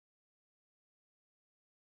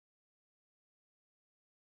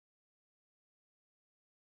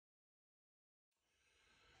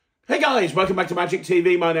Hey guys, welcome back to Magic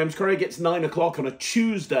TV. My name's Craig. It's 9 o'clock on a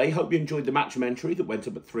Tuesday. Hope you enjoyed the Matchmentary that went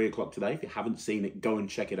up at 3 o'clock today. If you haven't seen it, go and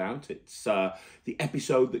check it out. It's the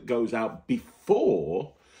episode that goes out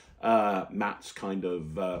before Matt's kind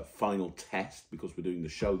of final test, because we're doing the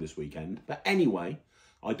show this weekend. But anyway,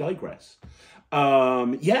 I digress. I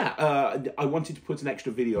wanted to put an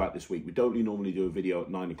extra video out this week. We don't normally do a video at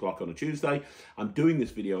 9 o'clock on a Tuesday. I'm doing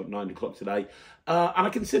this video at 9 o'clock today. And I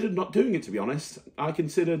considered not doing it, to be honest. I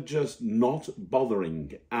considered just not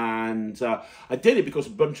bothering. And I did it because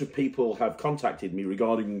a bunch of people have contacted me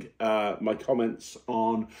regarding my comments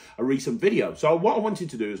on a recent video. So what I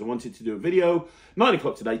wanted to do is I wanted to do a video, 9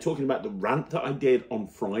 o'clock today, talking about the rant that I did on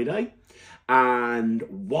Friday and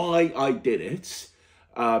why I did it.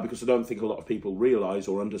 Because I don't think a lot of people realise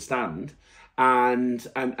or understand, and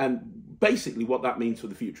basically what that means for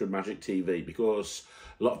the future of Magic TV. Because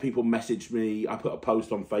a lot of people messaged me. I put a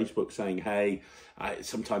post on Facebook saying, "Hey,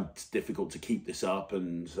 sometimes it's difficult to keep this up,"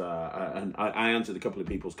 and I answered a couple of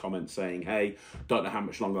people's comments saying, "Hey, don't know how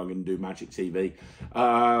much longer I'm going to do Magic TV."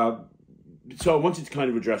 So I wanted to kind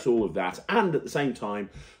of address all of that, and at the same time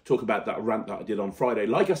talk about that rant that I did on Friday.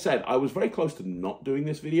 Like I said, I was very close to not doing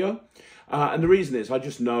this video. And the reason is I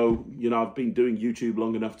just know, I've been doing YouTube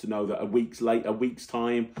long enough to know that a week's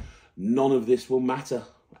time, none of this will matter.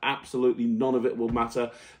 Absolutely none of it will matter.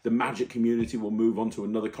 The Magic community will move on to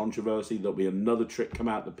another controversy. There'll be another trick come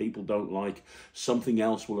out that people don't like. Something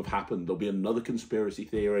else will have happened. There'll be another conspiracy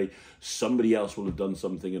theory. Somebody else will have done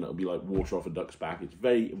something, and it'll be like water off a duck's back. It's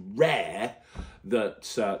very rare that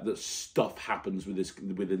that stuff happens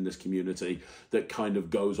within this community that kind of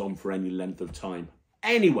goes on for any length of time.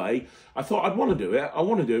 Anyway, I thought I'd want to do it. I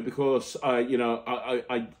want to do it because,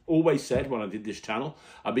 I always said when I did this channel,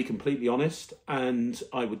 I'd be completely honest and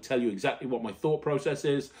I would tell you exactly what my thought process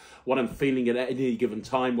is, what I'm feeling at any given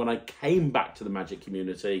time. When I came back to the Magic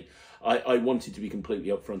community, I wanted to be completely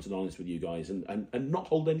upfront and honest with you guys and not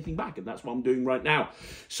hold anything back, and that's what I'm doing right now.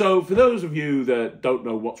 So for those of you that don't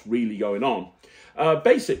know what's really going on,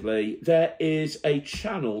 basically, there is a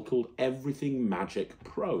channel called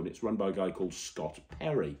EverythingMagicPro, and it's run by a guy called Scott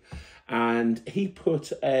Perry. And he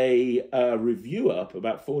put a review up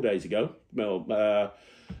about 4 days ago, well,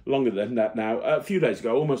 longer than that now, a few days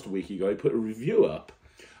ago, almost a week ago. He put a review up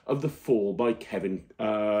of The Fall by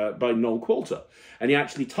Noel Qualter. And he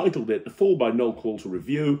actually titled it The Fall by Noel Qualter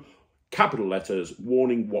Review, capital letters,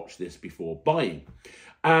 warning, watch this before buying.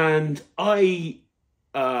 And I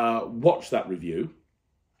watched that review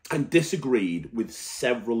and disagreed with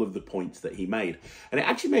several of the points that he made. And it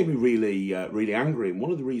actually made me really angry. And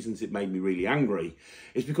one of the reasons it made me really angry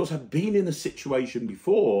is because I've been in a situation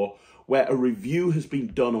before where a review has been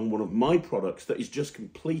done on one of my products that is just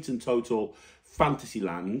complete and total fantasy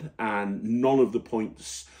land, and none of the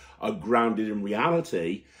points are grounded in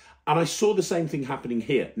reality. And I saw the same thing happening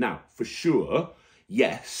here. Now, for sure,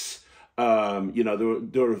 yes, there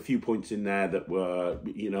were a few points in there that were,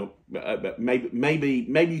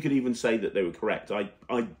 maybe you could even say that they were correct. I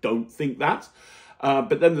don't think that.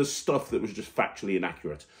 But then there's stuff that was just factually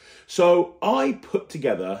inaccurate. So I put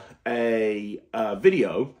together a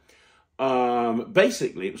video.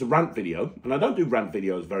 Basically, it was a rant video, and I don't do rant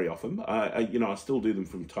videos very often. I still do them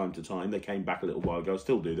from time to time. They came back a little while ago. I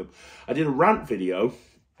still do them. I did a rant video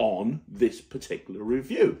on this particular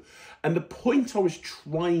review. And the point I was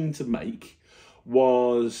trying to make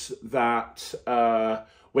was that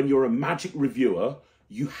when you're a Magic reviewer,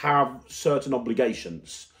 you have certain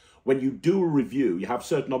obligations. When you do a review, you have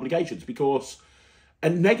certain obligations, because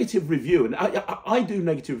a negative review, and I do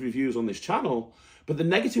negative reviews on this channel, but the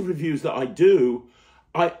negative reviews that I do,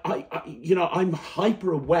 I'm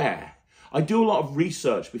hyper aware. I do a lot of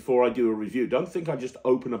research before I do a review. Don't think I just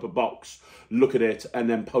open up a box, look at it, and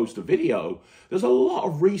then post a video. There's a lot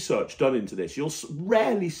of research done into this. You'll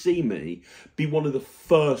rarely see me be one of the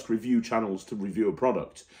first review channels to review a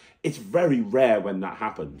product. It's very rare when that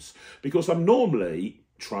happens, because I'm normally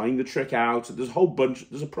trying the trick out. There's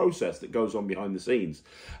a process that goes on behind the scenes.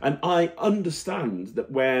 And I understand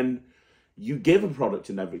that when you give a product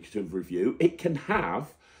a negative review, it can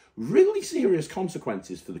have really serious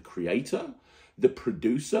consequences for the creator, the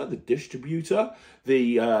producer, the distributor,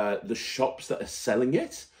 the shops that are selling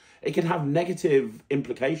it. It can have negative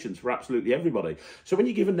implications for absolutely everybody. So when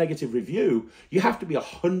you give a negative review, you have to be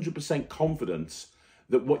 100% confident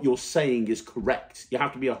that what you're saying is correct. You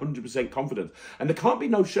have to be 100% confident. And there can't be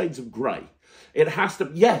no shades of grey. It has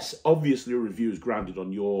to, yes, obviously a review is grounded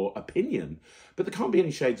on your opinion, but there can't be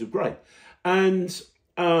any shades of grey. And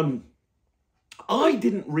I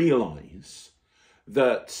didn't realise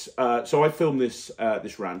that, so I filmed this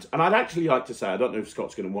this rant, and I'd actually like to say, I don't know if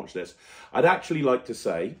Scott's going to watch this, I'd actually like to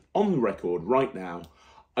say, on the record right now,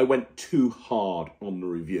 I went too hard on the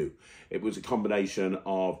review. It was a combination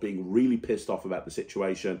of being really pissed off about the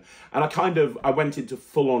situation, and I went into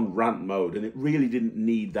full-on rant mode, and it really didn't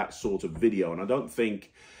need that sort of video, and I don't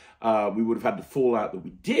think we would have had the fallout that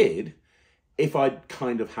we did if I'd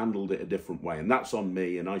kind of handled it a different way. And that's on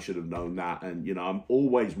me, and I should have known that. And, you know, I'm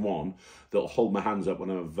always one that'll hold my hands up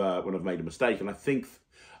when I've made a mistake. And I think,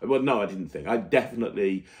 well, no, I didn't think. I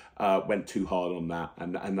definitely went too hard on that,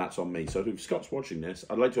 and that's on me. So if Scott's watching this,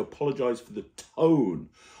 I'd like to apologise for the tone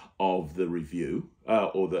of the review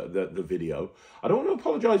or the video. I don't want to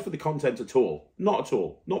apologise for the content at all. Not at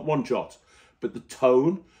all. Not one jot. But the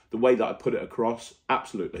tone, the way that I put it across,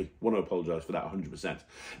 absolutely. Want to apologise for that 100%.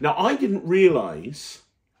 Now, I didn't realise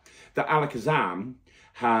that Alakazam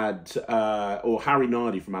had, or Harry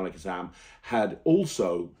Nardi from Alakazam, had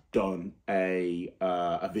also done a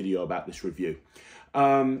video about this review.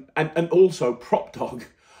 And also Prop Dog,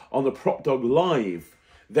 on the Prop Dog Live,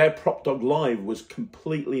 their Prop Dog Live was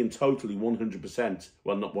completely and totally 100%,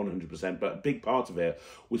 well, not 100%, but a big part of it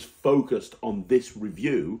was focused on this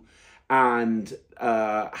review, and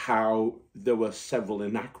how there were several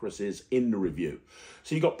inaccuracies in the review.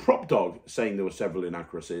 So you got Prop Dog saying there were several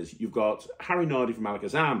inaccuracies. You've got Harry Nardi from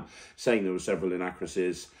Alakazam saying there were several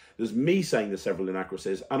inaccuracies. There's me saying there's several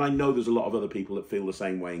inaccuracies. And I know there's a lot of other people that feel the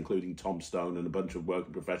same way, including Tom Stone and a bunch of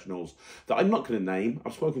working professionals that I'm not going to name.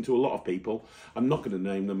 I've spoken to a lot of people. I'm not going to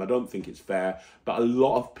name them. I don't think it's fair. But a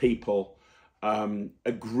lot of people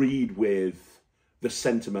agreed with the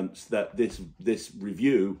sentiments that this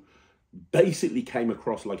review basically came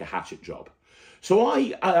across like a hatchet job. So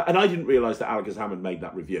I didn't realise that Alakazam had made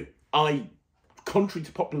that review. Contrary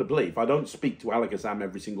to popular belief, I don't speak to Alakazam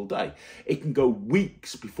every single day. It can go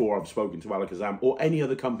weeks before I've spoken to Alakazam or any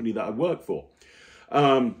other company that I work for.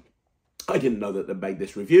 I didn't know that they made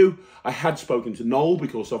this review. I had spoken to Noel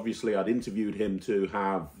because obviously I'd interviewed him to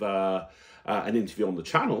have an interview on the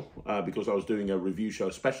channel because I was doing a review show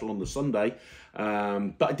special on the Sunday.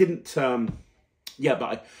 But I didn't... yeah,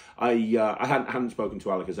 but I hadn't spoken to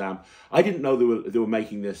Alakazam. I didn't know they were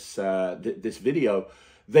making this this video.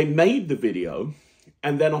 They made the video,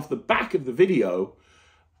 and then off the back of the video,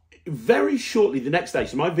 very shortly the next day.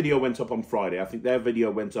 So my video went up on Friday. I think their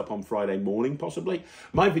video went up on Friday morning, possibly.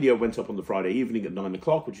 My video went up on the Friday evening at 9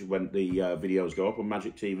 o'clock, which is when the videos go up on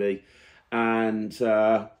Magic TV, and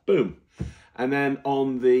boom. And then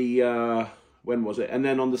on the when was it? And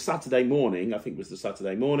then on the Saturday morning, I think it was the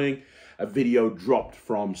Saturday morning, a video dropped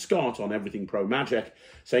from Scott on Everything Pro Magic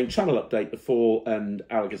saying, channel update, the Fall and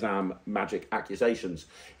Alakazam Magic accusations.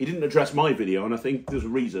 He didn't address my video, and I think there's a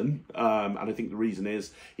reason. And I think the reason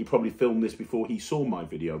is he probably filmed this before he saw my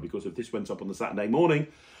video, because if this went up on the Saturday morning,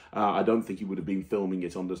 I don't think he would have been filming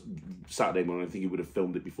it on the Saturday morning. I think he would have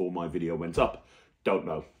filmed it before my video went up. Don't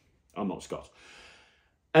know. I'm not Scott.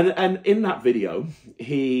 And in that video,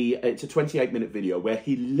 it's a 28-minute video where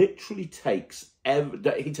he literally takes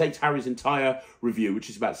Harry's entire review, which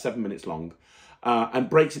is about 7 minutes long, and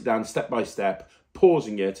breaks it down step by step,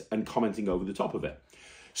 pausing it and commenting over the top of it.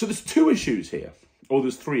 So there's two issues here, or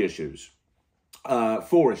there's three issues,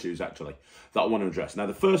 4 issues actually, that I want to address. Now,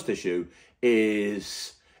 the first issue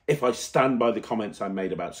is if I stand by the comments I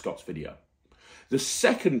made about Scott's video. The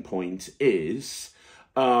second point is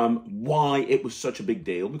why it was such a big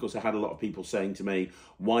deal, because I had a lot of people saying to me,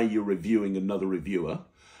 why you're reviewing another reviewer.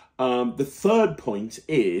 The third point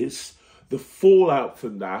is the fallout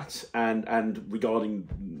from that and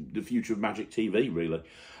regarding the future of Magic TV, really.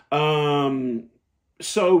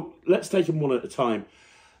 So let's take them one at a time.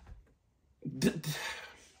 The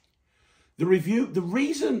review, the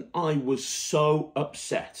reason I was so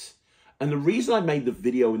upset, and the reason I made the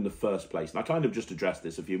video in the first place, and I kind of just addressed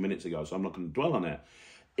this a few minutes ago, so I'm not going to dwell on it,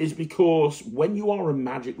 is because when you are a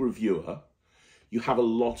Magic reviewer, you have a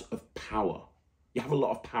lot of power. You have a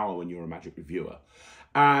lot of power when you're a Magic reviewer,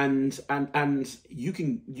 and you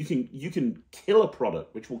can kill a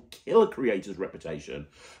product, which will kill a creator's reputation,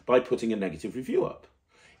 by putting a negative review up,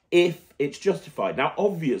 if it's justified. Now,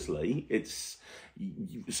 obviously, it's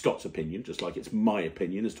Scott's opinion, just like it's my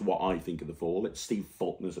opinion as to what I think of the Fall. It's Steve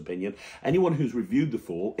Faulkner's opinion. Anyone who's reviewed the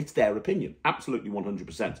Fall, it's their opinion, absolutely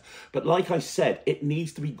 100%. But like I said, it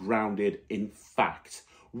needs to be grounded in fact,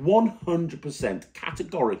 100%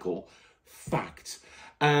 categorical fact.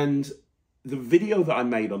 And the video that I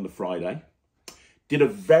made on the Friday did a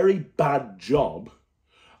very bad job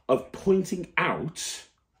of pointing out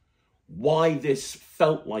why this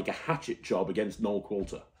felt like a hatchet job against Noel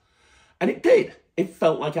Coulter. And it did. It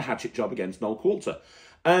felt like a hatchet job against Noel Coulter.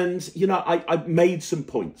 And, you know, I made some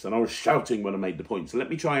points, and I was shouting when I made the points. So let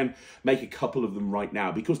me try and make a couple of them right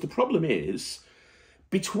now, because the problem is,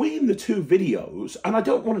 between the two videos, and I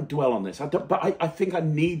don't want to dwell on this, but I think I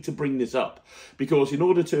need to bring this up, because in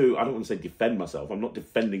order to, I don't want to say defend myself, I'm not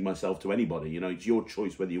defending myself to anybody, you know, it's your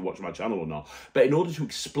choice whether you watch my channel or not, but in order to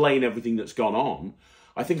explain everything that's gone on,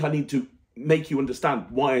 I think I need to make you understand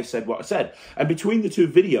why I said what I said. And between the two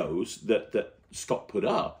videos that Scott put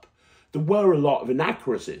up, there were a lot of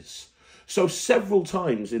inaccuracies. So several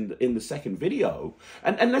times in the second video,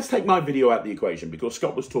 and let's take my video out of the equation, because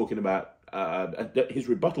Scott was talking about, his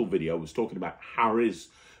rebuttal video was talking about Harry's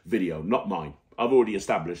video, not mine. I've already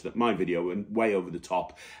established that my video went way over the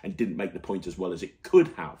top and didn't make the point as well as it could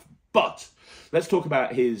have. But let's talk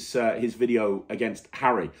about his video against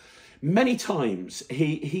Harry. Many times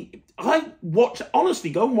honestly,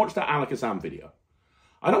 go and watch that Alakazam video.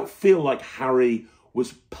 I don't feel like Harry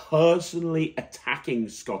was personally attacking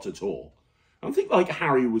Scott at all. I don't think like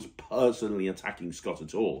Harry was personally attacking Scott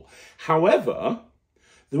at all. However,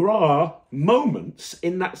 there are moments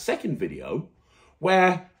in that second video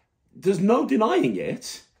where there's no denying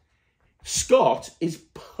it. Scott is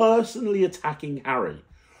personally attacking Harry.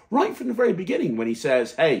 Right from the very beginning, when he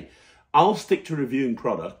says, hey, I'll stick to reviewing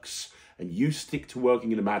products and you stick to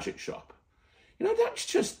working in a magic shop. You know, that's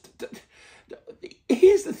just...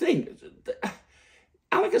 Here's the thing.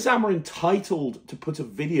 Alakazam are entitled to put a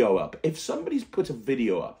video up. If somebody's put a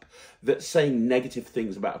video up that's saying negative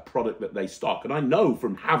things about a product that they stock, and I know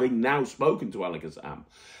from having now spoken to Alakazam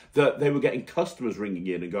that they were getting customers ringing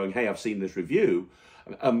in and going, hey, I've seen this review,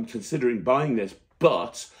 I'm considering buying this,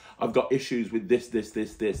 but I've got issues with this.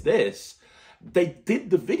 They did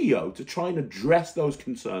the video to try and address those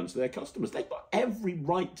concerns to their customers. They've got every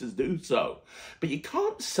right to do so. But you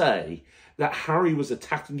can't say that Harry was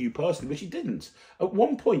attacking you personally, which he didn't. At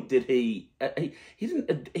one point, did he? He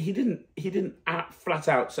didn't flat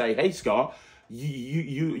out say, "Hey, Scott,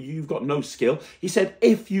 you've got no skill." He said,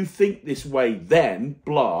 "If you think this way, then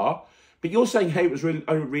blah." But you're saying, "Hey, it was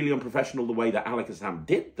really unprofessional the way that Alakazam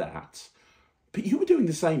did that." But you were doing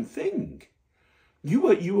the same thing. You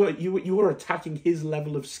were attacking his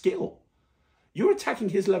level of skill. You were attacking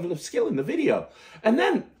his level of skill in the video, and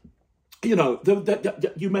then, you know,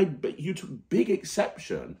 you took big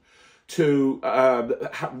exception to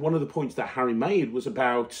one of the points that Harry made was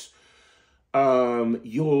about about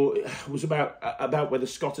whether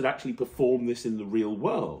Scott had actually performed this in the real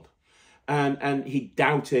world, and he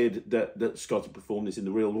doubted that Scott had performed this in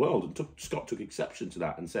the real world, and Scott took exception to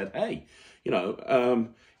that and said, hey, you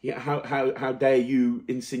know, yeah, how dare you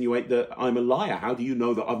insinuate that I'm a liar? How do you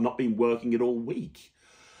know that I've not been working it all week?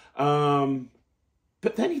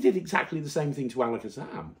 But then he did exactly the same thing to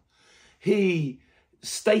Alakazam. He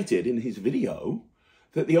stated in his video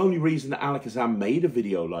that the only reason that Alakazam made a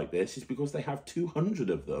video like this is because they have 200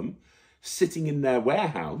 of them sitting in their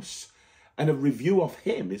warehouse, and a review of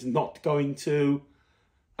him is not going to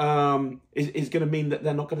is going to mean that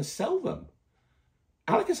they're not going to sell them.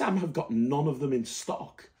 Alakazam have got none of them in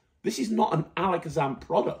stock. This is not an Alakazam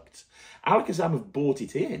product. Alakazam have bought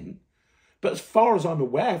it in. But as far as I'm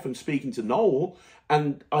aware from speaking to Noel,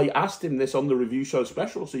 and I asked him this on the review show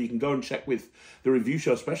special, so you can go and check with the review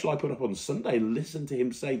show special I put up on Sunday, listen to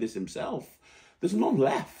him say this himself. There's none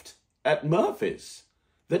left at Murphy's.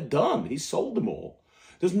 They're done. He's sold them all.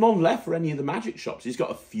 There's none left for any of the magic shops. He's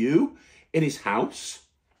got a few in his house,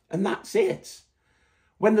 and that's it.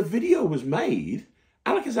 When the video was made,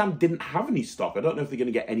 Alakazam didn't have any stock. I don't know if they're going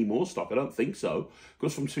to get any more stock. I don't think so.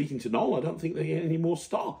 Because from speaking to Noel, I don't think they get any more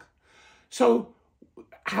stock. So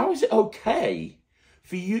how is it okay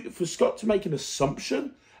for Scott to make an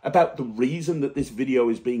assumption about the reason that this video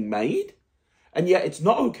is being made? And yet it's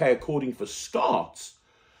not okay, according for Scott,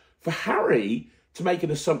 for Harry to make an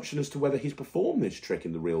assumption as to whether he's performed this trick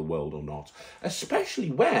in the real world or not. Especially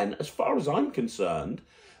when, as far as I'm concerned,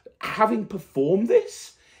 having performed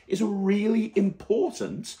this is a really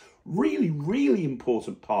important, really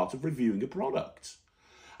important part of reviewing a product.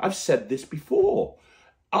 I've said this before.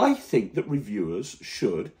 I think that reviewers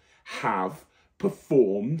should have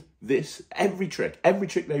performed this, every trick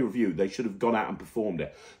they review, they should have gone out and performed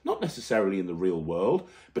it. Not necessarily in the real world,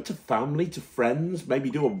 but to family, to friends, maybe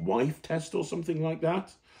do a wife test or something like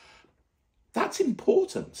that. That's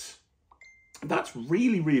important. That's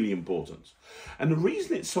really important. And the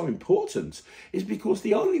reason it's so important is because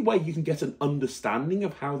the only way you can get an understanding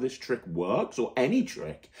of how this trick works, or any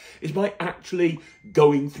trick, is by actually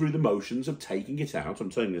going through the motions of taking it out.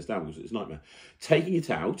 I'm turning this down because it's a nightmare. Taking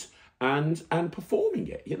it out and performing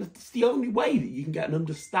it. You know, it's the only way that you can get an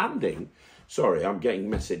understanding. Sorry, I'm getting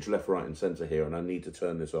message left, right and centre here, and I need to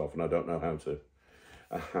turn this off, and I don't know how to.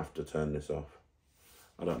 I have to turn this off.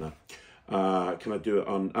 I don't know. Can I do it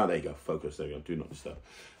on... there you go. Focus. There you go. Do not disturb.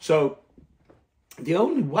 So the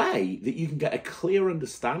only way that you can get a clear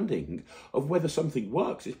understanding of whether something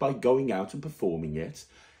works is by going out and performing it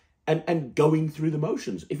and going through the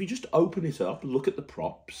motions. If you just open it up, look at the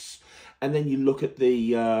props, and then you look at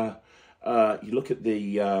the...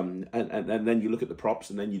 and then you look at the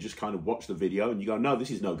props, and then you just kind of watch the video and you go, no,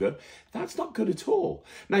 this is no good. That's not good at all.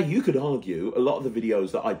 Now, you could argue a lot of the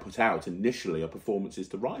videos that I put out initially are performances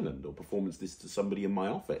to Ryland or performances to somebody in my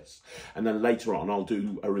office. And then later on, I'll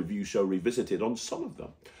do a review show revisited on some of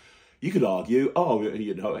them. You could argue, oh,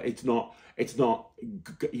 you know, it's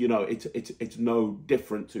no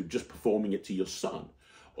different to just performing it to your son.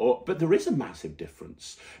 But there is a massive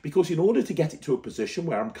difference, because in order to get it to a position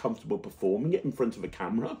where I'm comfortable performing it in front of a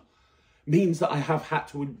camera means that I have had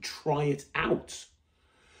to try it out.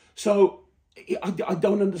 So I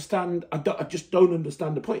don't understand. I just don't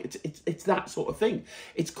understand the point. It's that sort of thing.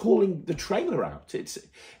 It's calling the trailer out. It's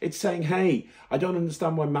saying, hey, I don't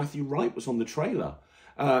understand why Matthew Wright was on the trailer.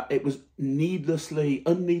 It was unneedlessly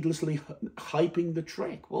hyping the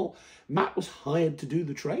trick. Well, Matt was hired to do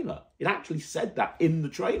the trailer. It actually said that in the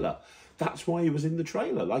trailer. That's why he was in the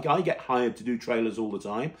trailer. Like, I get hired to do trailers all the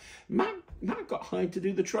time. Matt got hired to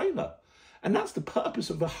do the trailer. And that's the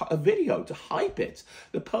purpose of a video, to hype it.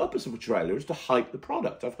 The purpose of a trailer is to hype the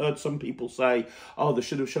product. I've heard some people say, oh, they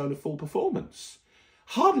should have shown a full performance.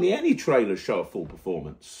 Hardly any trailers show a full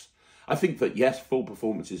performance. I think that, yes, full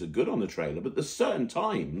performances are good on the trailer, but there's certain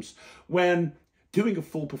times when doing a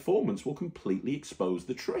full performance will completely expose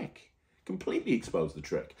the trick. Completely expose the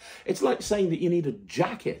trick. It's like saying that you need a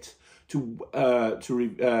jacket to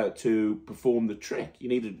perform the trick. You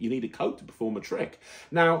need a coat to perform a trick.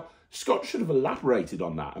 Now, Scott should have elaborated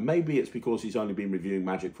on that, and maybe it's because he's only been reviewing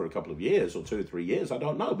Magic for a couple of years, or 2 or 3 years, I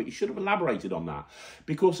don't know, but he should have elaborated on that.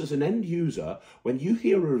 Because as an end user, when you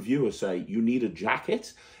hear a reviewer say you need a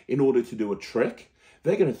jacket in order to do a trick,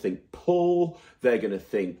 they're going to think pull, they're going to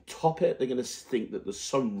think top it, they're going to think that there's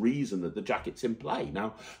some reason that the jacket's in play.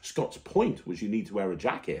 Now, Scott's point was you need to wear a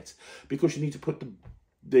jacket because you need to put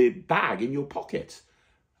the bag in your pocket,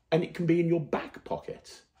 and it can be in your back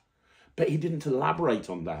pocket. But he didn't elaborate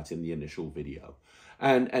on that in the initial video.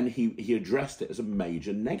 And he addressed it as a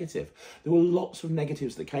major negative. There were lots of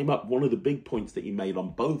negatives that came up. One of the big points that he made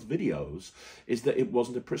on both videos is that it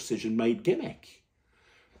wasn't a precision-made gimmick.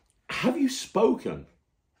 Have you spoken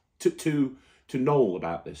to Noel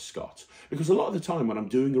about this, Scott? Because a lot of the time when I'm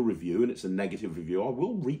doing a review and it's a negative review, I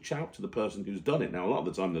will reach out to the person who's done it. Now, a lot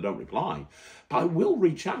of the time they don't reply, but I will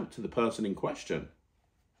reach out to the person in question.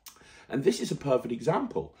 And this is a perfect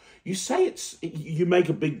example. You say you make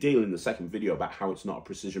a big deal in the second video about how it's not a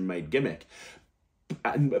precision-made gimmick.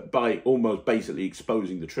 And by almost basically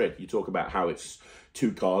exposing the trick, you talk about how it's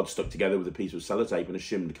 2 cards stuck together with a piece of sellotape and a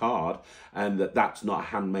shimmed card, and that's not a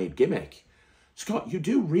handmade gimmick. Scott, you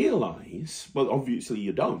do realise, well, obviously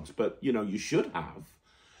you don't, but, you know, you should have.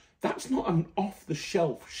 That's not an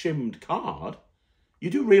off-the-shelf shimmed card. You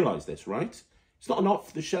do realise this, right? It's not an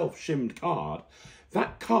off-the-shelf shimmed card.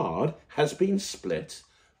 That card has been split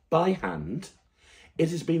by hand. It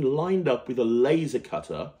has been lined up with a laser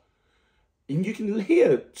cutter. And you can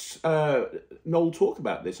hear Noel talk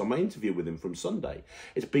about this on my interview with him from Sunday.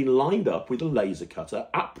 It's been lined up with a laser cutter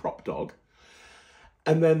at Prop Dog.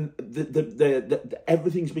 And then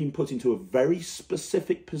everything's been put into a very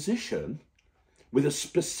specific position with a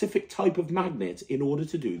specific type of magnet in order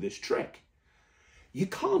to do this trick. You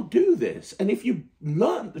can't do this. And if you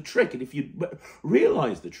learned the trick and if you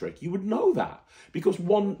realised the trick, you would know that. Because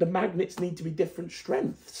the magnets need to be different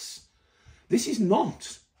strengths. This is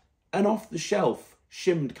not an off-the-shelf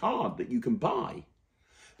shimmed card that you can buy.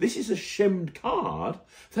 This is a shimmed card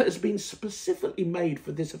that has been specifically made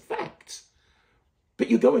for this effect. But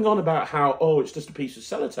you're going on about how, oh, it's just a piece of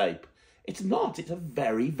sellotape. It's not. It's a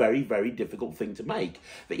very, very, very difficult thing to make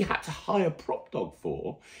that you had to hire Prop Dog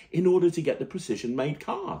for in order to get the precision-made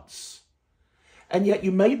cards. And yet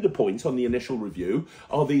you made the point on the initial review,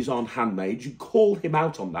 oh, these aren't handmade. You called him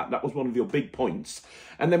out on that. That was one of your big points.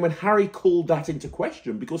 And then when Harry called that into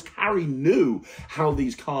question, because Harry knew how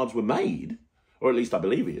these cards were made, or at least I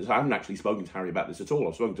believe he is. I haven't actually spoken to Harry about this at all.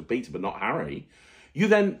 I've spoken to Peter, but not Harry. You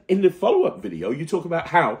then, in the follow-up video, you talk about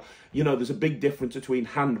how, you know, there's a big difference between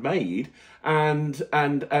handmade and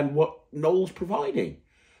what Noel's providing.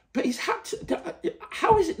 But he's had to,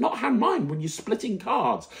 how is it not handmade when you're splitting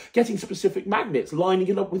cards, getting specific magnets, lining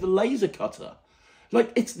it up with a laser cutter?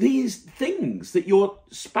 Like, it's these things that you're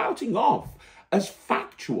spouting off as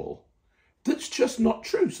factual that's just not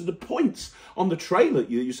true. So the points on the trailer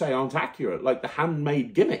you say aren't accurate, like the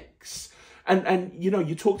handmade gimmicks. And you know,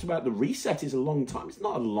 you talked about the reset is a long time. It's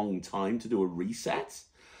not a long time to do a reset.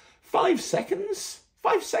 5 seconds.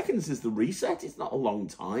 5 seconds is the reset. It's not a long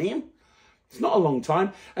time. It's not a long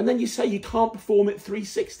time. And then you say you can't perform at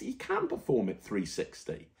 360. You can perform at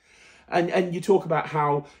 360. And you talk about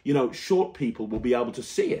how, you know, short people will be able to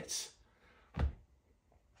see it.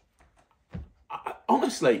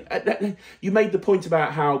 Honestly, you made the point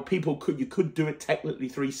about how you could do it technically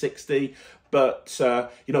 360, but,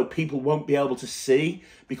 you know, people won't be able to see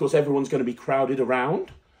because everyone's going to be crowded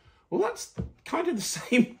around. Well, that's kind of the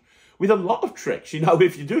same with a lot of tricks. You know,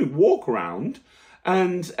 if you're doing walk around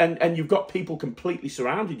and you've got people completely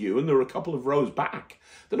surrounded you and there are a couple of rows back,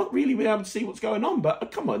 they're not really being able to see what's going on. But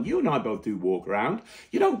come on, you and I both do walk around.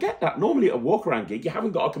 You don't get that. Normally at a walk around gig, you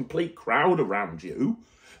haven't got a complete crowd around you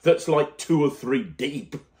that's like 2 or 3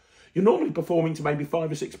 deep. You're normally performing to maybe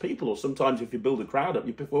 5 or 6 people, or sometimes if you build a crowd up,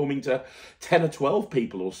 you're performing to 10 or 12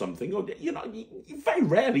 people or something. Or, you know, very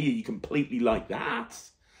rarely are you completely like that.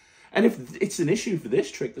 And if it's an issue for this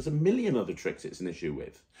trick, there's a million other tricks it's an issue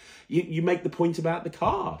with. You make the point about the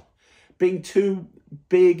card being too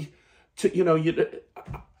big to, you know,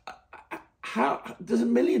 there's a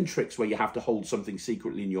million tricks where you have to hold something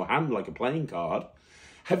secretly in your hand, like a playing card.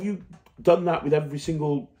 Have you done that with every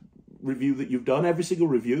single review that you've done? Every single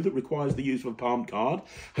review that requires the use of a palmed card?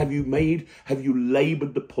 Have you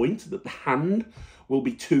laboured the point that the hand will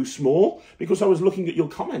be too small? Because I was looking at your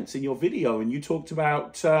comments in your video and you talked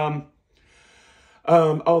about, oh,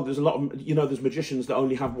 there's a lot of, you know, there's magicians that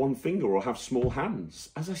only have 1 finger or have small hands.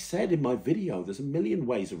 As I said in my video, there's a million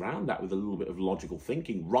ways around that with a little bit of logical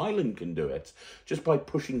thinking. Ryland can do it just by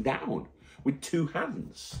pushing down with 2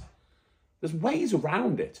 hands. There's ways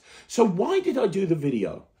around it. So why did I do the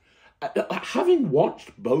video? Having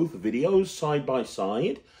watched both videos side by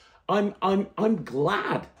side, I'm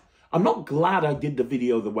glad. I'm not glad I did the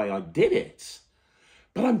video the way I did it,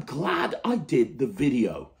 but I'm glad I did the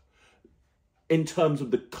video in terms of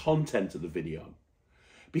the content of the video.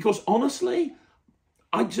 Because honestly,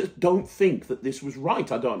 I just don't think that this was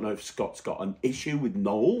right. I don't know if Scott's got an issue with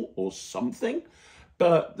Noel or something,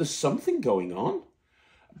 but there's something going on.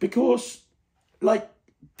 Because, like,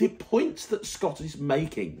 the points that Scott is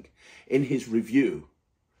making in his review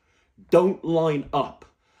don't line up.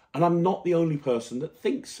 And I'm not the only person that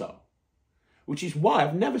thinks so. Which is why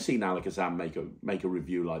I've never seen Alakazam make a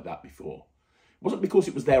review like that before. It wasn't because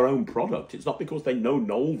it was their own product. It's not because they know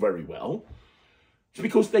Noel very well. It's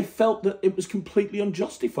because they felt that it was completely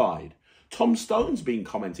unjustified. Tom Stone's been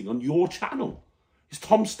commenting on your channel. Is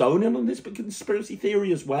Tom Stone in on this conspiracy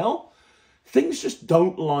theory as well? Things just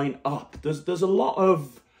don't line up. There's a lot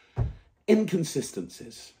of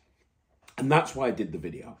inconsistencies. And that's why I did the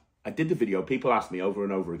video. I did the video. People ask me over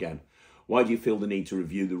and over again, why do you feel the need to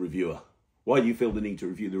review the reviewer? Why do you feel the need to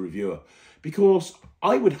review the reviewer? Because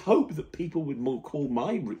I would hope that people would more call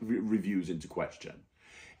my reviews into question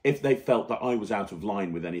if they felt that I was out of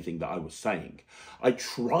line with anything that I was saying. I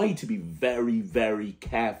try to be very, very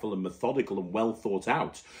careful and methodical and well thought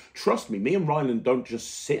out. Trust me and Ryland don't just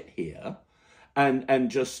sit here and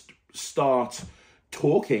just start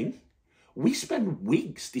talking. We spend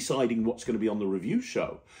weeks deciding what's going to be on the review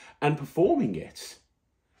show and performing it.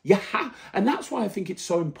 And that's why I think it's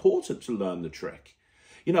so important to learn the trick.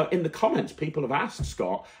 You know, in the comments, people have asked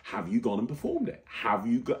Scott, have you gone and performed it? Have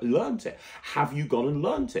you learned it? Have you gone and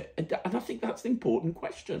learned it? And I think that's an important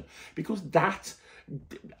question, because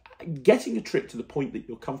getting a trick to the point that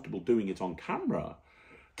you're comfortable doing it on camera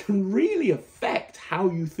can really affect how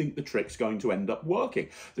you think the trick's going to end up working.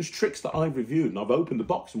 There's tricks that I've reviewed and I've opened the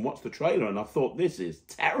box and watched the trailer and I've thought, this is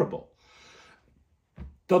terrible.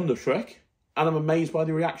 Done the trick. And I'm amazed by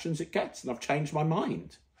the reactions it gets, and I've changed my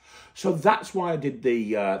mind. So that's why I did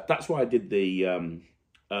the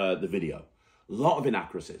video. A lot of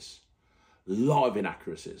inaccuracies.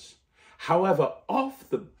 However, off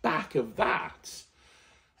the back of that,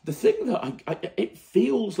 the thing that it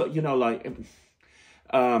feels like, you know, like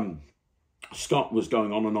Scott was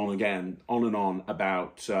going on and on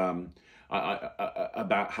about how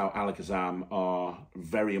Alakazam are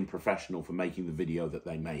very unprofessional for making the video that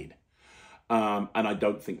they made. And I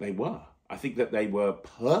don't think they were. I think that they were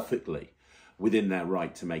perfectly within their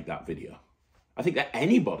right to make that video. I think that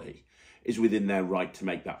anybody is within their right to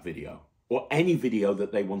make that video, or any video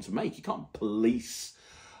that they want to make. You can't police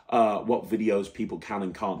what videos people can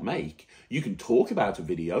and can't make. You can talk about a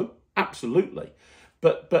video, absolutely.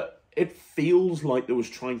 But it feels like there was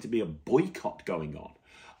trying to be a boycott going on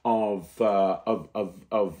of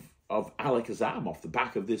Alakazam off the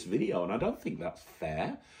back of this video. And I don't think that's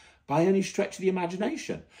fair by any stretch of the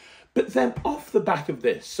imagination. But then off the back of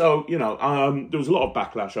this, so, you know, there was a lot of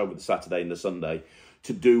backlash over the Saturday and the Sunday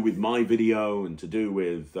to do with my video and to do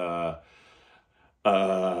with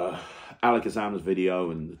Alakazam's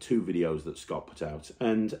video and the 2 videos that Scott put out.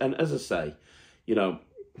 And as I say, you know,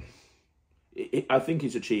 I think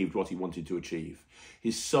he's achieved what he wanted to achieve.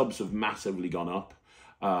 His subs have massively gone up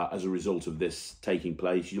as a result of this taking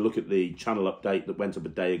place. You look at the channel update that went up a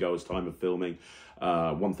day ago as time of filming,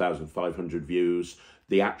 1,500 views.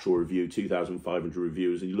 The actual review, 2,500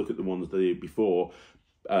 reviews. And you look at the ones before,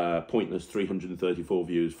 Pointless, 334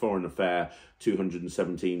 views. Foreign Affair,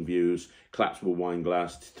 217 views. Collapsible Wine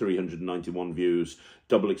Glass, 391 views.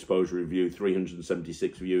 Double Exposure Review,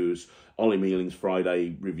 376 views. Ollie Mealing's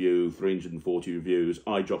Friday review, 340 reviews.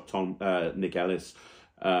 I Dropped Nick Ellis,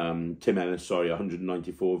 Tim Ellis, sorry,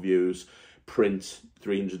 194 views. Print,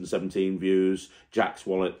 317 views. Jack's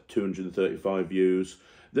Wallet, 235 views.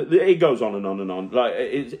 It goes on and on and on. Like,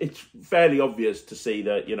 it's fairly obvious to see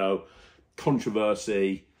that, you know,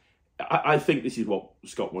 controversy. I think this is what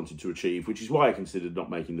Scott wanted to achieve, which is why I considered not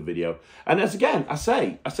making the video. And as again, I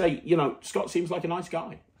say, you know, Scott seems like a nice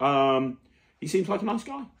guy. He seems like a nice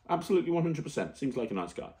guy. Absolutely 100%. Seems like a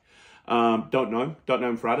nice guy. Don't know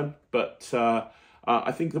him for Adam, but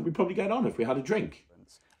I think that we'd probably get on if we had a drink.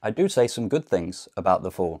 I do say some good things about the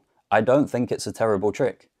Fall. I don't think it's a terrible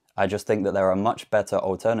trick. I just think that there are much better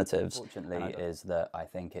alternatives. Fortunately, is that I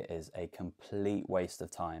think it is a complete waste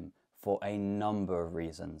of time for a number of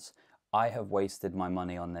reasons. I have wasted my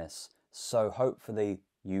money on this, so hopefully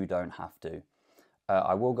you don't have to.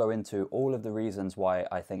 I will go into all of the reasons why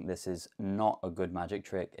I think this is not a good magic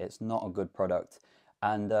trick, it's not a good product,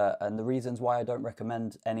 and the reasons why I don't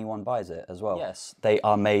recommend anyone buys it as well. Yes, they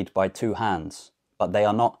are made by 2 hands, but they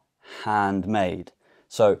are not handmade.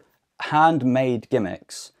 So handmade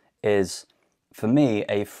gimmicks is, for me,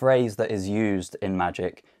 a phrase that is used in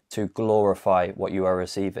magic to glorify what you are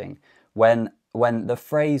receiving. When the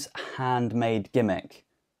phrase handmade gimmick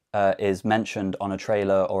is mentioned on a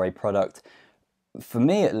trailer or a product, for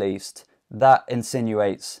me at least, that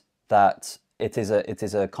insinuates that it is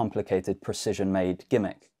a complicated, precision-made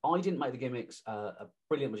gimmick. I didn't make the gimmicks. A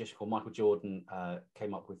brilliant magician called Michael Jordan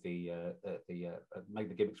came up with made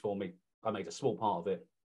the gimmicks for me. I made a small part of it.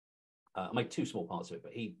 I made 2 small parts of it,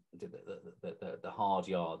 but he did the hard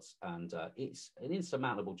yards, and it's an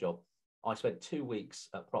insurmountable job. I spent 2 weeks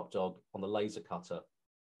at Prop Dog on the laser cutter,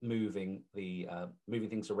 moving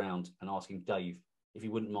things around and asking Dave if he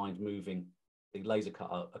wouldn't mind moving the laser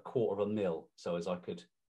cutter a 1/4 mil, so as I could,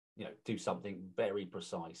 you know, do something very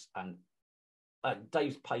precise. And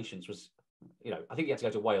Dave's patience was, you know, I think he had to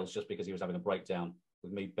go to Wales just because he was having a breakdown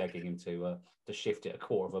with me begging him to shift it a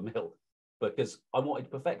 1/4 mil. Because I wanted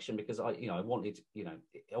perfection, because I wanted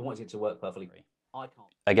it to work perfectly. I can't.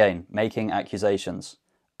 Again, making accusations.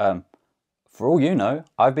 For all you know,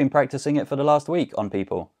 I've been practicing it for the last week on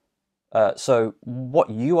people. So what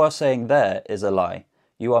you are saying there is a lie.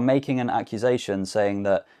 You are making an accusation saying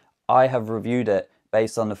that I have reviewed it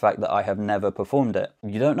based on the fact that I have never performed it.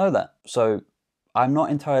 You don't know that. So I'm not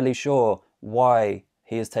entirely sure why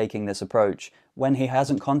he is taking this approach when he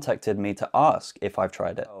hasn't contacted me to ask if I've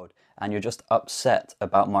tried it. And you're just upset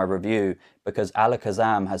about my review because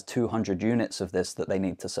Alakazam has 200 units of this that they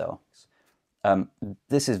need to sell.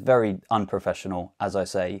 This is very unprofessional, as I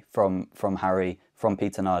say, from Harry, from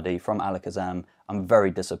Peter Nardi, from Alakazam. I'm very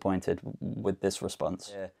disappointed with this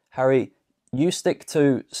response. Yeah. Harry, you stick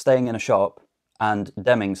to staying in a shop and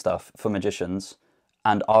demming stuff for magicians,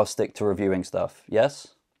 and I'll stick to reviewing stuff,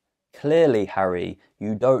 yes? Clearly, Harry,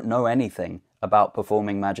 you don't know anything about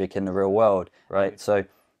performing magic in the real world, right? So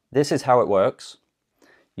this is how it works.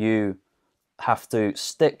 You have to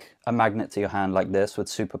stick a magnet to your hand like this with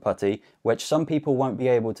super putty, which some people won't be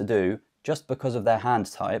able to do just because of their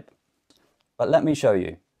hand type. But let me show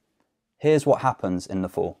you. Here's what happens in the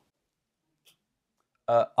Fall.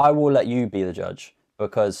 I will let you be the judge,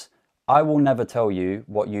 because I will never tell you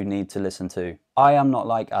what you need to listen to. I am not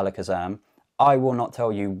like Alakazam. I will not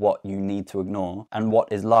tell you what you need to ignore and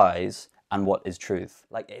what is lies and what is truth.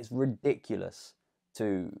 Like, it's ridiculous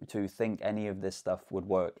to think any of this stuff would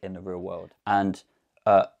work in the real world. And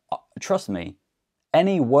trust me,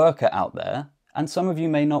 any worker out there, and some of you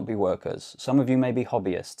may not be workers, some of you may be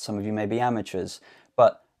hobbyists, some of you may be amateurs,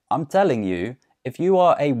 but I'm telling you, if you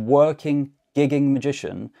are a working, gigging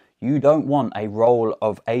magician, you don't want a roll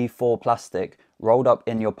of A4 plastic rolled up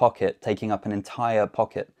in your pocket, taking up an entire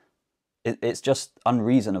pocket. It's just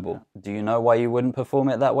unreasonable. Do you know why you wouldn't perform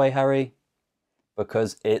it that way, Harry?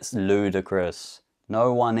 Because it's ludicrous.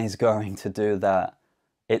 No one is going to do that.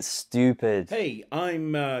 It's stupid. Hey,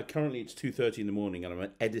 I'm currently, it's 2:30 in the morning and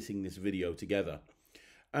I'm editing this video together.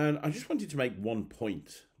 And I just wanted to make one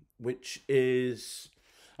point, which is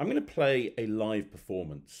I'm going to play a live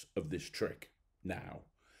performance of this trick now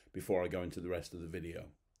before I go into the rest of the video.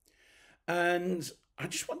 And I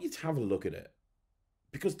just want you to have a look at it,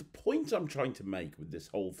 because the point I'm trying to make with this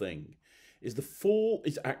whole thing is the fall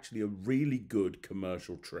is actually a really good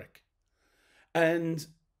commercial trick. And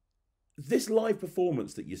this live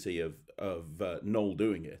performance that you see of Noel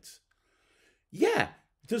doing it, yeah,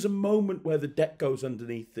 there's a moment where the deck goes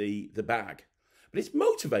underneath the bag, but it's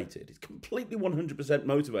motivated. It's completely 100%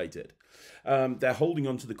 motivated. They're holding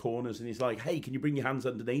onto the corners, and he's like, hey, can you bring your hands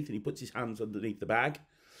underneath? And he puts his hands underneath the bag.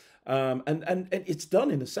 And it's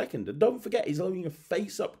done in a second. And don't forget, he's holding a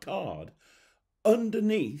face-up card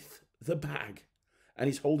underneath the bag, and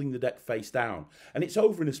he's holding the deck face down. And it's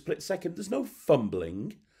over in a split second. There's no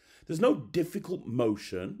fumbling. There's no difficult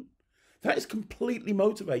motion. That is completely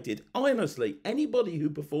motivated. Honestly, anybody who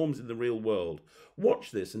performs in the real world,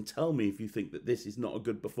 watch this and tell me if you think that this is not a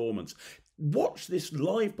good performance. Watch this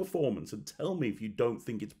live performance and tell me if you don't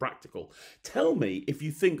think it's practical. Tell me if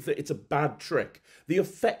you think that it's a bad trick. The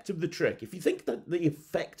effect of the trick. If you think that the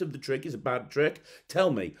effect of the trick is a bad trick,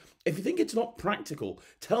 tell me. If you think it's not practical,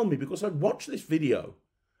 tell me, because I've watched this video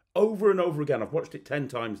over and over again. I've watched it 10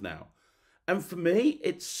 times now. And for me,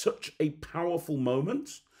 it's such a powerful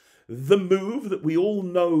moment. The move that we all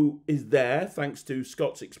know is there, thanks to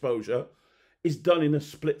Scott's exposure, is done in a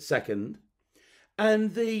split second.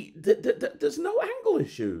 And there's no angle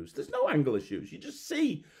issues. There's no angle issues. You just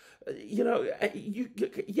see, there's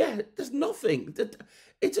nothing.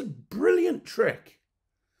 It's a brilliant trick.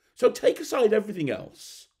 So take aside everything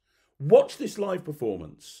else. Watch this live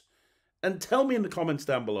performance. And tell me in the comments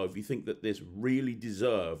down below if you think that this really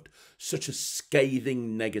deserved such a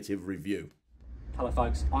scathing negative review. Hello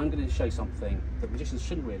folks, I'm going to show you something that magicians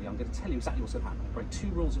shouldn't really. I'm going to tell you exactly what's going to happen. I'm going to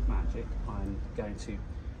break 2 rules of magic. I'm going to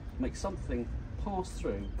make something pass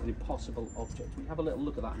through an impossible object. We have a little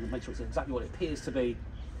look at that and make sure it's exactly what it appears to be.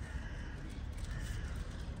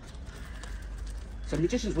 So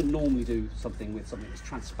magicians would normally do something with something that's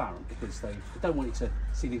transparent, because they don't want you to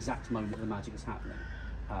see the exact moment the magic is happening.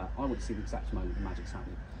 I want to see the exact moment the magic's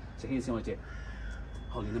happening. So here's the idea.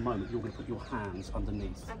 Holly, in a moment, you're going to put your hands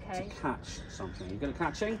underneath to catch something. Are you good at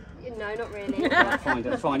catching? No, not really. Right, fine,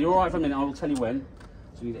 that's fine. You're all right for a minute. I will tell you when.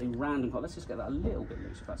 So you get a random card. Let's just get that a little bit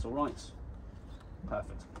loose, if that's all right.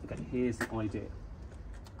 Perfect. Okay, here's the idea.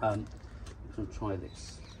 I'm going to try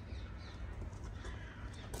this.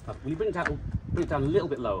 Perfect. Will you bring it down a little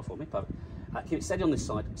bit lower for me? Perfect. Keep it steady on this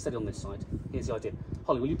side. Steady on this side. Here's the idea.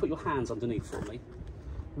 Holly, will you put your hands underneath for me?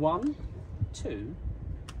 1, 2,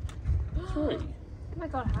 3. Oh my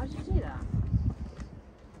god, how did you do that?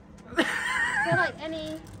 Is there like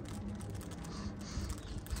any...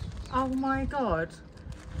 Oh my god.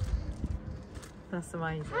 That's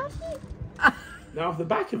amazing. How did you... Now, off the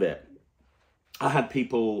back of it, I had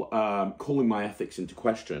people calling my ethics into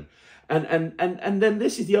question. And then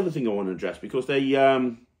this is the other thing I want to address, because they...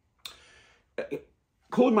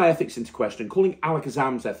 calling my ethics into question, calling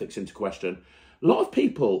Alakazam's ethics into question. A lot of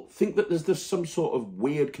people think that there's some sort of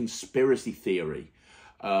weird conspiracy theory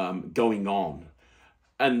going on,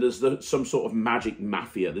 and there's some sort of magic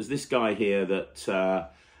mafia. There's this guy here that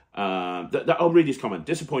I'll read his comment.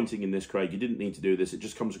 Disappointing in this, Craig. You didn't need to do this. It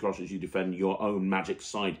just comes across as you defend your own magic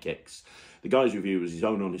sidekicks. The guy's review is his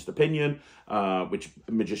own honest opinion, which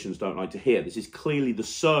magicians don't like to hear. This is clearly the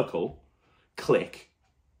circle, click,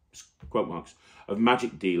 quote marks, of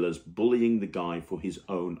magic dealers bullying the guy for his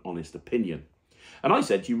own honest opinion. And I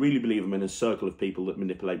said, do you really believe I'm in a circle of people that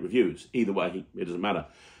manipulate reviews? Either way, it doesn't matter.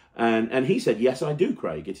 And he said, yes, I do,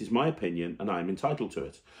 Craig. It is my opinion, and I am entitled to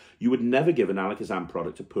it. You would never give an Alakazam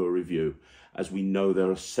product a poor review, as we know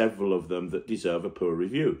there are several of them that deserve a poor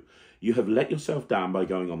review. You have let yourself down by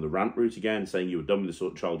going on the rant route again, saying you were done with this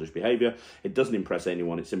sort of childish behaviour. It doesn't impress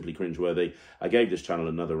anyone. It's simply cringeworthy. I gave this channel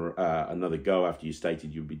another go after you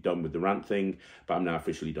stated you'd be done with the rant thing, but I'm now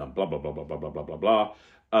officially done. Blah, blah, blah, blah, blah, blah, blah, blah, blah.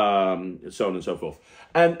 So on and so forth.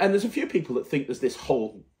 And there's a few people that think there's this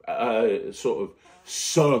whole sort of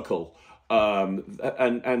circle, and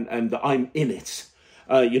that I'm in it.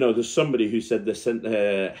 There's somebody who said they sent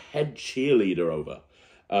their head cheerleader over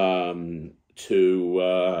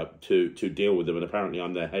to deal with them, and apparently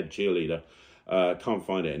I'm their head cheerleader. Can't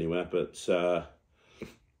find it anywhere, but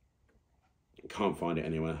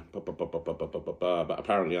but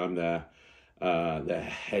apparently I'm their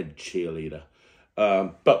head cheerleader.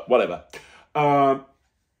 But whatever.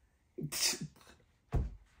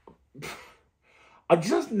 I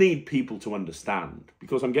just need people to understand,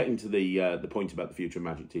 because I'm getting to the point about the future of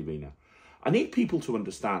Magic TV now. I need people to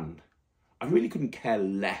understand I really couldn't care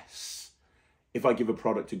less if I give a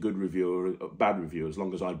product a good review or a bad review, as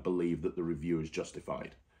long as I believe that the review is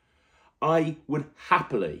justified. I would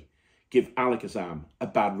happily give Alakazam a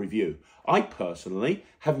bad review. I personally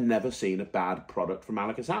have never seen a bad product from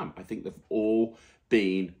Alakazam. I think they've all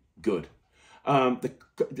been good.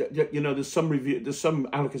 There's some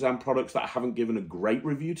Alakazam products that I haven't given a great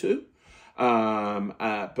review to,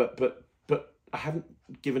 but I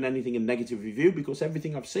haven't given anything a negative review because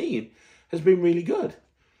everything I've seen has been really good.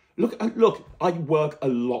 Look, I work a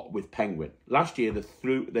lot with Penguin. Last year they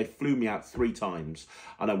flew me out 3 times,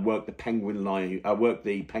 and I worked the Penguin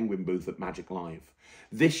booth at Magic Live.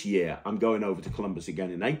 This year I'm going over to Columbus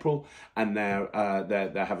again in April, and they're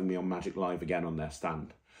having me on Magic Live again on their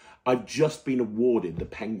stand. I've just been awarded the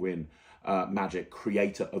Penguin Magic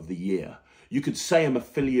Creator of the Year. You could say I'm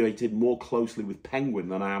affiliated more closely with Penguin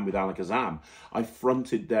than I am with Alakazam. I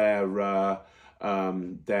fronted their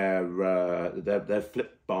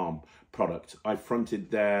Flip Balm product. I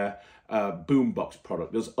fronted their Boombox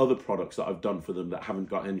product. There's other products that I've done for them that haven't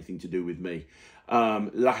got anything to do with me.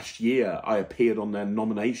 Last year, I appeared on their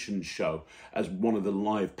nomination show as one of the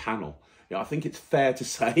live panel. I think it's fair to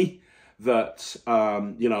say that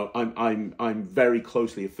I'm very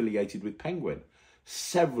closely affiliated with Penguin.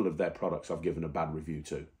 Several of their products I've given a bad review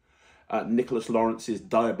to. Nicholas Lawrence's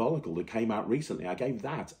Diabolical that came out recently, I gave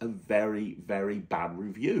that a very, very bad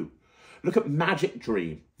review. Look at Magic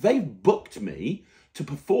Dream. They've booked me to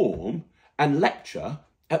perform and lecture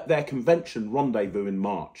at their convention Rendezvous in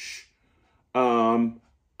March.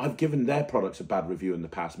 I've given their products a bad review in the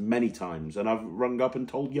past many times, and I've rung up and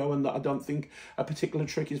told Johan that I don't think a particular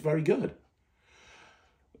trick is very good.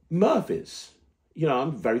 Murphy's.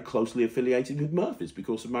 I'm very closely affiliated with Murphy's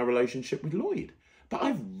because of my relationship with Lloyd. But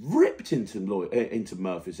I've ripped into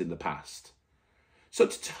Murphy's in the past. So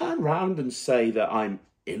to turn around and say that I'm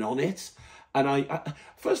in on it, and I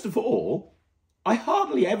first of all, I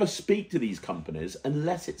hardly ever speak to these companies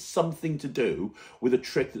unless it's something to do with a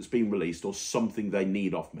trick that's been released or something they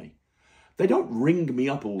need off me. They don't ring me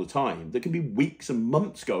up all the time. There can be weeks and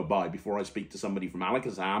months go by before I speak to somebody from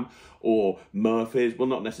Alakazam or Murphy's. Well,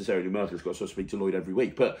 not necessarily Murphy's, because I speak to Lloyd every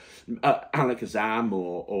week, but Alakazam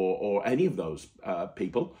or any of those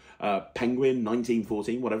people, Penguin,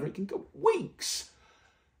 1914, whatever. It can go weeks.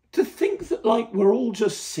 To think that we're all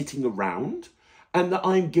just sitting around and that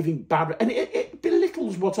I'm giving bad, and it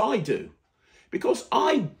belittles what I do, because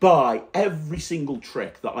I buy every single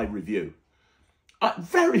trick that I review.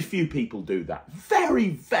 Very few people do that. Very,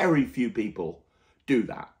 very few people do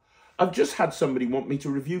that. I've just had somebody want me to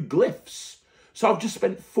review glyphs. So I've just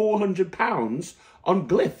spent £400 on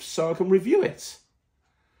glyphs so I can review it.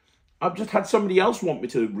 I've just had somebody else want me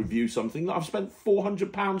to review something that I've spent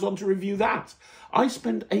 £400 on to review that. I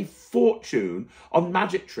spend a fortune on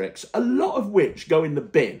magic tricks, a lot of which go in the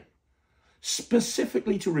bin,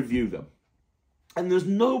 specifically to review them. And there's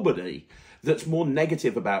nobody that's more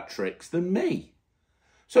negative about tricks than me.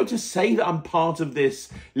 So to say that I'm part of this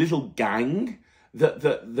little gang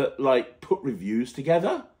that put reviews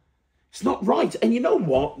together, it's not right. And you know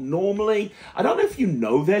what? Normally, I don't know if you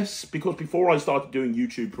know this, because before I started doing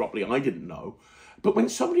YouTube properly, I didn't know. But when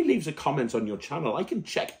somebody leaves a comment on your channel, I can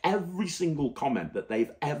check every single comment that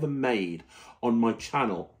they've ever made on my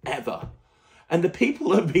channel, ever. And the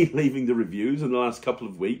people that have been leaving the reviews in the last couple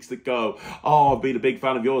of weeks that go, oh, I've been a big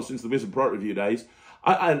fan of yours since the Wizard Product Review days,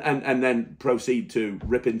 and then proceed to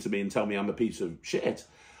rip into me and tell me I'm a piece of shit.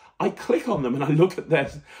 I click on them and I look at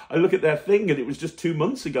their thing, and it was just 2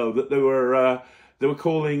 months ago that they were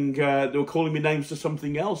calling me names to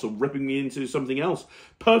something else or ripping me into something else.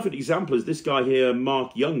 Perfect example is this guy here,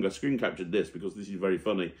 Mark Young. I screen captured this because this is very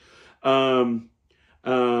funny.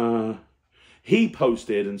 He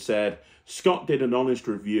posted and said, Scott did an honest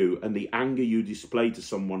review, and the anger you display to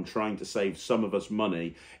someone trying to save some of us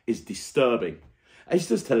money is disturbing. It's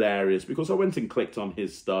just hilarious, because I went and clicked on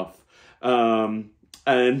his stuff, and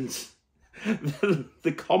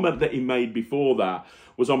the comment that he made before that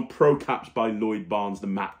was on Pro Caps by Lloyd Barnes, the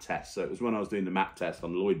mat test. So it was when I was doing the mat test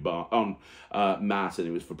on Matt, and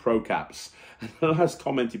it was for Pro Caps. And the last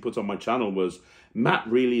comment he put on my channel was, Matt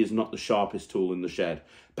really is not the sharpest tool in the shed.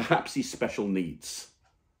 Perhaps he's special needs.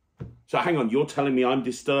 So hang on, you're telling me I'm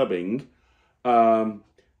disturbing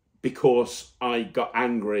because I got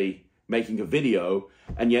angry making a video,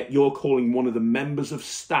 and yet you're calling one of the members of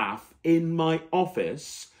staff in my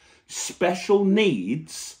office special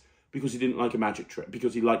needs because he didn't like a magic trick,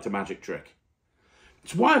 because he liked a magic trick.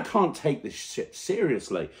 It's why I can't take this shit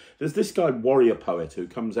seriously. There's this guy, Warrior Poet, who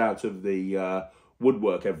comes out of the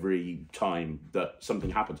woodwork every time that something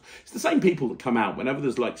happens. It's the same people that come out whenever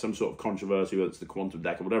there's some sort of controversy, whether it's the quantum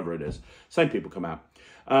deck or whatever it is. Same people come out.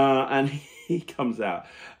 And he comes out.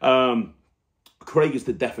 Craig is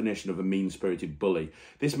the definition of a mean-spirited bully.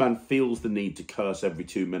 This man feels the need to curse every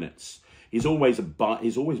 2 minutes. He's always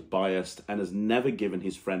biased and has never given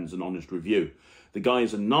his friends an honest review. The guy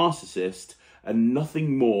is a narcissist and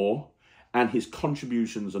nothing more, and his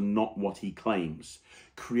contributions are not what he claims.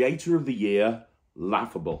 Creator of the Year,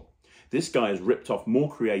 laughable. This guy has ripped off more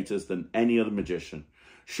creators than any other magician.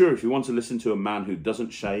 Sure, if you want to listen to a man who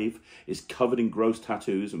doesn't shave, is covered in gross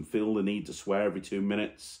tattoos and feel the need to swear every 2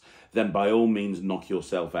 minutes, then by all means knock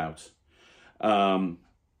yourself out. Knock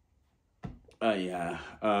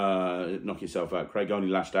yourself out. Craig only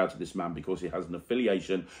lashed out at this man because he has an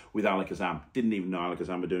affiliation with Alakazam. Didn't even know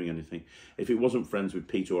Alakazam were doing anything. If it wasn't friends with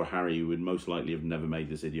Peter or Harry, he would most likely have never made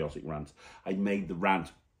this idiotic rant. I made the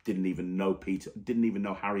rant. Didn't even know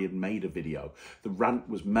Harry had made a video. The rant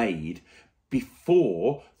was made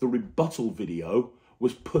before the rebuttal video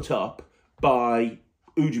was put up by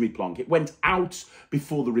Ujimi Plonk. It went out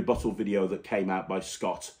before the rebuttal video that came out by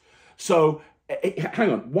Scott. So,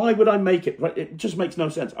 hang on, why would I make it? It just makes no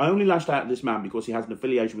sense. I only lashed out at this man because he has an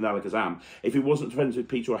affiliation with Alakazam. If he wasn't friends with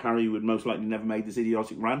Peter or Harry, he would most likely never made this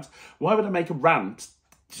idiotic rant. Why would I make a rant?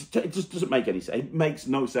 It just doesn't make any sense. It makes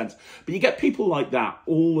no sense. But you get people like that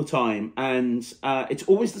all the time, and it's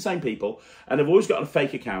always the same people, and they've always got a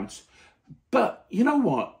fake account. But you know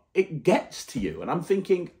what? It gets to you, and I'm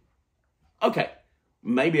thinking, okay,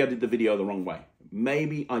 maybe I did the video the wrong way.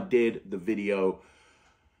 Maybe I did the video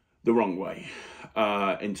the wrong way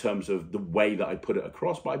in terms of the way that I put it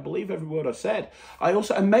across, but I believe every word I said.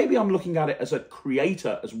 And maybe I'm looking at it as a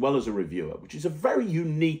creator as well as a reviewer, which is a very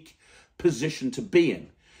unique position to be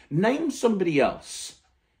in. Name somebody else.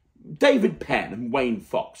 David Penn and Wayne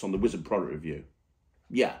Fox on the Wizard Product Review.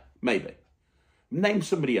 Yeah, maybe. Name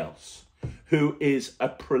somebody else who is a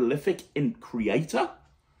prolific creator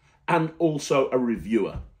and also a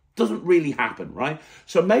reviewer. Doesn't really happen, right?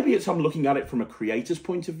 So maybe I'm looking at it from a creator's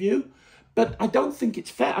point of view, but I don't think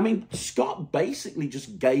it's fair. I mean, Scott basically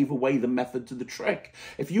just gave away the method to the trick.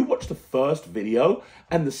 If you watch the first video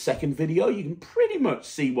and the second video, you can pretty much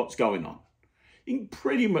see what's going on. You can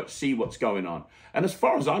pretty much see what's going on. And as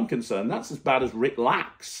far as I'm concerned, that's as bad as Rick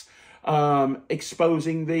Lax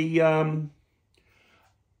exposing the,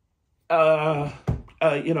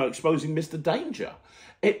 exposing Mr. Danger.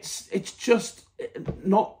 It's just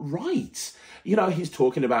not right. You know, he's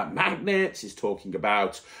talking about magnets, he's talking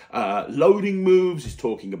about loading moves, he's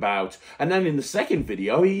talking about, and then in the second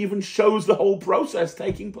video, he even shows the whole process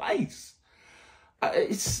taking place.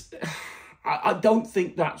 I don't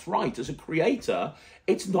think that's right. As a creator,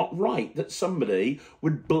 it's not right that somebody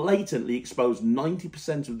would blatantly expose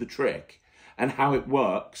 90% of the trick and how it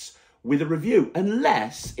works with a review,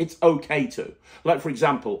 unless it's okay to. Like, for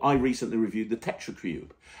example, I recently reviewed the Tetra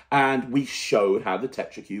Cube, and we showed how the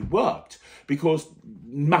Tetra Cube worked, because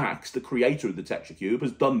Max, the creator of the Tetra Cube,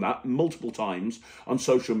 has done that multiple times on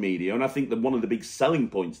social media, and I think that one of the big selling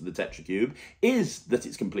points of the Tetra Cube is that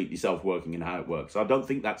it's completely self-working in how it works. I don't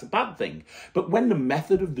think that's a bad thing. But when the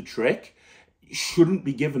method of the trick shouldn't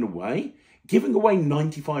be given away, giving away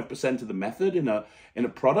 95% of the method in a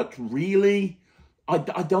product, really,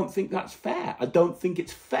 I don't think that's fair. I don't think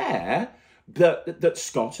it's fair that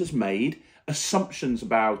Scott has made assumptions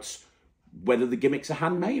about whether the gimmicks are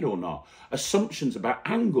handmade or not, assumptions about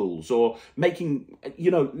angles, or making,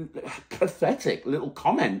 pathetic little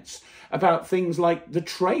comments about things like the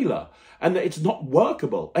trailer, and that it's not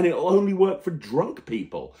workable and it'll only work for drunk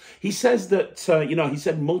people. He says that, he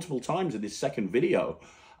said multiple times in his second video,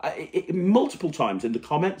 multiple times in the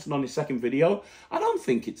comments and on his second video, I don't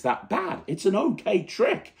think it's that bad. It's an okay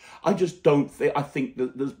trick. I just don't think, I think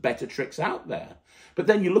that there's better tricks out there. But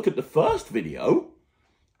then you look at the first video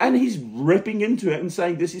and he's ripping into it and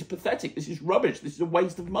saying, this is pathetic, this is rubbish, this is a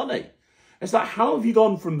waste of money. It's like, how have you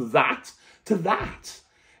gone from that to that?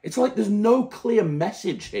 It's like there's no clear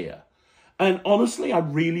message here. And honestly, I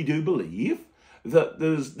really do believe that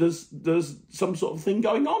there's some sort of thing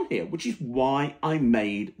going on here, which is why I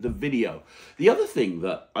made the video. The other thing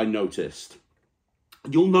that I noticed,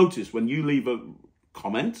 you'll notice when you leave a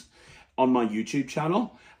comment on my YouTube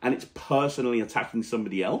channel and it's personally attacking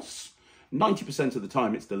somebody else, 90% of the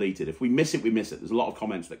time it's deleted. If we miss it, we miss it. There's a lot of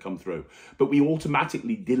comments that come through, but we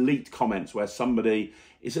automatically delete comments where somebody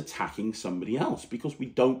is attacking somebody else because we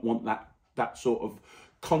don't want that sort of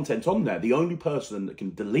content on there. The only person that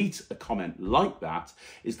can delete a comment like that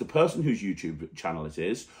is the person whose YouTube channel it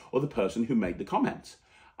is, or the person who made the comment.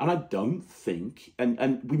 And I don't think,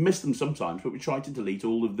 and we miss them sometimes, but we try to delete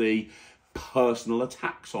all of the personal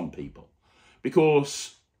attacks on people,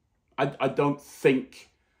 because I don't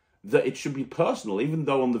think that it should be personal, even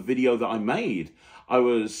though on the video that I made, I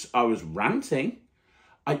was ranting.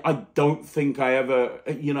 I don't think I ever,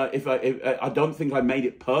 you know, I don't think I made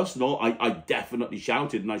it personal. I definitely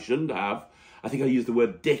shouted, and I shouldn't have. I think I used the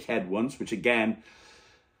word dickhead once, which again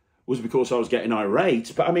was because I was getting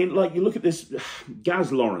irate. But I mean, like, you look at this,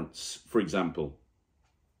 Gaz Lawrence, for example,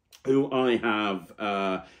 who I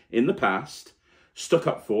have in the past stuck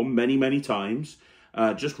up for many, many times.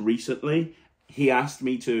 Just recently, he asked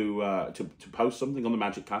me to post something on the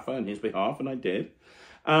Magic Cafe on his behalf, and I did.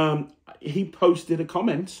 He posted a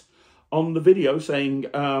comment on the video saying,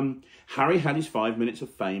 Harry had his 5 minutes of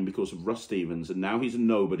fame because of Russ Stevens, and now he's a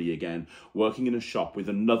nobody again, working in a shop with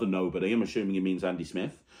another nobody. I'm assuming he means Andy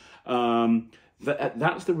Smith.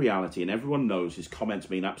 That's the reality, and everyone knows his comments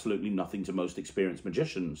mean absolutely nothing to most experienced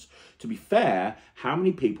magicians. To be fair, how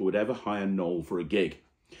many people would ever hire Noel for a gig?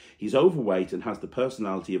 He's overweight and has the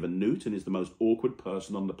personality of a newt and is the most awkward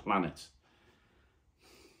person on the planet.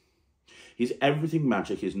 His everything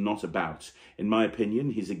magic is not about. In my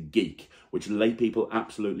opinion, he's a geek, which lay people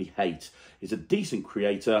absolutely hate. He's a decent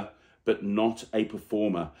creator, but not a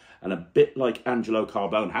performer. And a bit like Angelo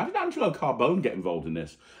Carbone. How did Angelo Carbone get involved in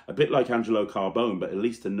this? A bit like Angelo Carbone, but at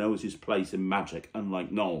least he knows his place in magic,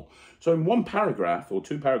 unlike Noel. So in one paragraph, or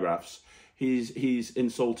two paragraphs, he's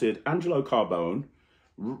insulted Angelo Carbone,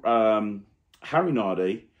 Harry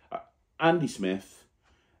Nardi, Andy Smith,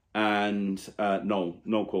 and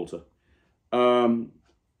Noel Coulter.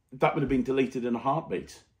 That would have been deleted in a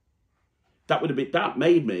heartbeat. That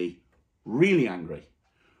made me really angry.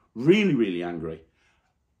 Really, really angry.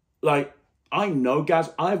 Like, I know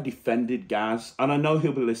Gaz, I've defended Gaz, and I know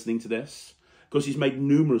he'll be listening to this, because he's made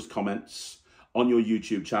numerous comments on your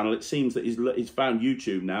YouTube channel. It seems that he's found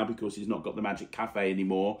YouTube now because he's not got the Magic Cafe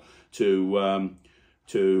anymore to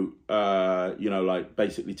you know, like,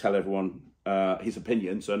 basically tell everyone his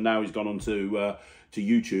opinion. So now he's gone on to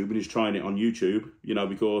YouTube, and he's trying it on YouTube, you know,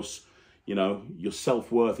 because, you know, your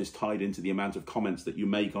self-worth is tied into the amount of comments that you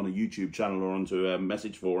make on a YouTube channel or onto a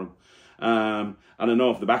message forum. And I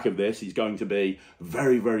know off the back of this, he's going to be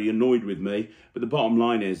very, very annoyed with me. But the bottom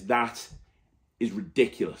line is, that is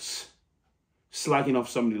ridiculous. Slagging off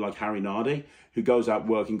somebody like Harry Nardi, who goes out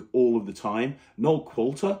working all of the time. Noel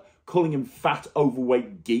Coulter, calling him fat,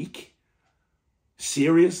 overweight geek.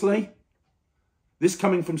 Seriously? This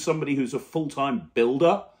coming from somebody who's a full-time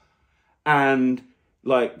builder and,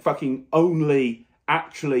 like, fucking only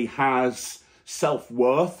actually has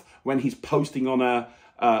self-worth when he's posting on a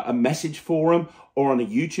message forum or on a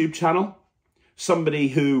YouTube channel. Somebody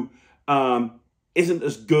who isn't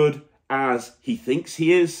as good as he thinks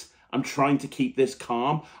he is. I'm trying to keep this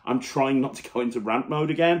calm. I'm trying not to go into rant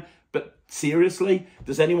mode again. But seriously,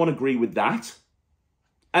 does anyone agree with that?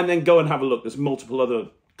 And then go and have a look. There's multiple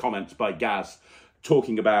other comments by Gaz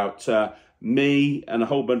talking about me and a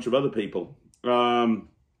whole bunch of other people. And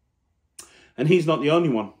he's not the only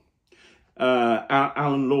one.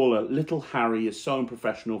 Alan Lawler, little Harry is so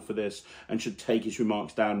unprofessional for this and should take his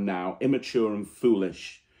remarks down now. Immature and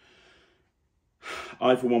foolish.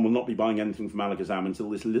 I, for one, will not be buying anything from Alakazam until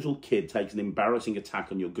this little kid takes an embarrassing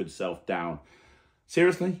attack on your good self down.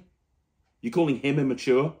 Seriously? You're calling him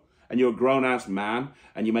immature? And you're a grown-ass man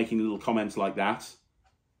and you're making little comments like that?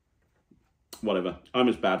 Whatever. I'm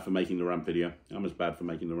as bad for making the rant video.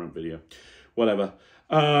 Whatever.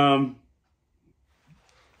 I,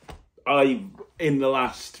 in the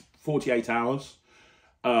last 48 hours,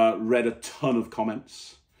 read a ton of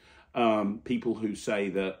comments. People who say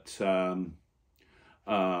that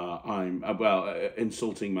I'm,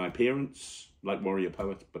 insulting my appearance, like Warrior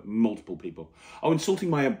Poet, but multiple people. Oh, insulting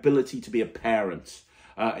my ability to be a parent.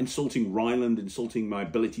 Insulting Ryland, insulting my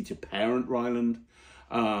ability to parent Ryland.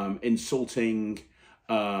 Insulting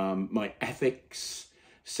my ethics,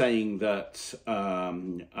 saying that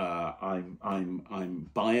I'm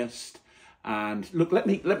biased. And look, let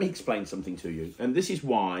me explain something to you. And this is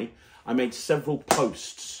why I made several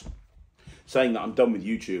posts saying that I'm done with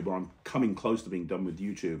YouTube, or I'm coming close to being done with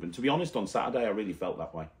YouTube. And to be honest, on Saturday, I really felt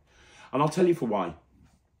that way. And I'll tell you for why.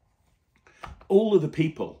 All of the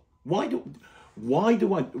people, why do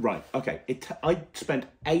I, right, okay, I spent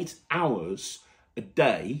 8 hours a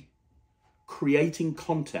day creating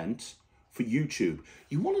content for YouTube.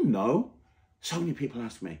 You want to know? So many people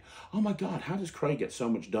ask me, oh my God, how does Craig get so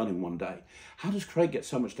much done in one day? How does Craig get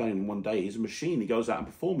so much done in one day? He's a machine. He goes out and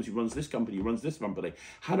performs. He runs this company. He runs this company.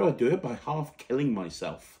 How do I do it? By half killing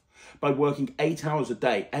myself. By working 8 hours a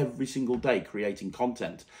day, every single day, creating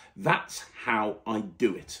content. That's how I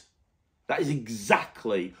do it. That is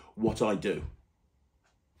exactly what I do.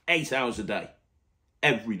 8 hours a day,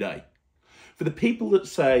 every day. For the people that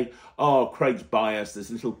say, oh, Craig's biased,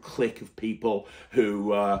 there's a little clique of people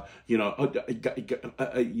who, are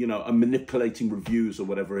manipulating reviews or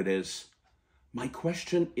whatever it is. My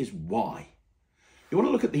question is why? You want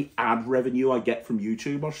to look at the ad revenue I get from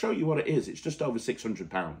YouTube? I'll show you what it is. It's just over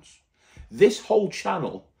 £600. This whole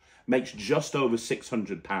channel makes just over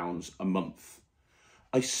 £600 a month.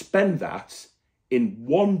 I spend that in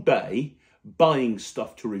one day buying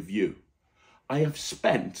stuff to review. I have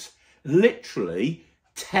spent literally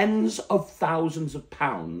tens of thousands of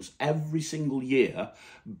pounds every single year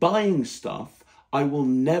buying stuff I will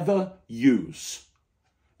never use,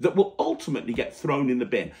 that will ultimately get thrown in the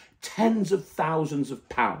bin. Tens of thousands of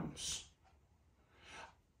pounds.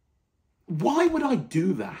 Why would I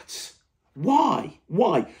do that? Why?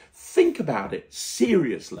 Think about it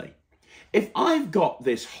seriously. If I've got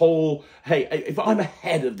this whole, hey, if I'm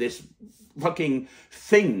ahead of this fucking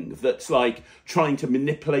thing that's like trying to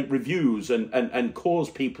manipulate reviews and cause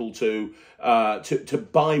people to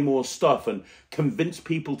buy more stuff and convince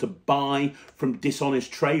people to buy from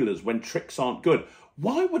dishonest trailers when tricks aren't good,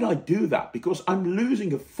 why would I do that? Because I'm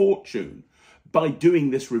losing a fortune by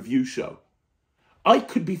doing this review show. I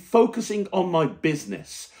could be focusing on my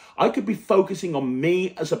business. I could be focusing on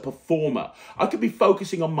me as a performer. I could be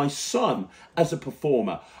focusing on my son as a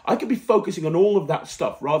performer. I could be focusing on all of that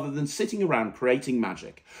stuff rather than sitting around creating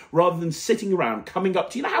magic, rather than sitting around coming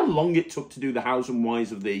up to, you know how long it took to do the hows and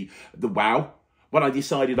whys of the WoW? When I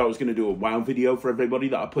decided I was going to do a WoW video for everybody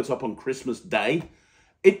that I put up on Christmas Day,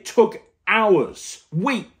 it took hours,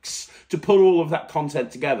 weeks to put all of that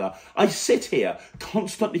content together. I sit here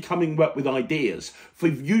constantly coming up with ideas for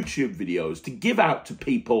YouTube videos to give out to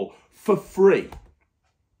people for free.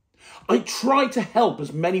 I try to help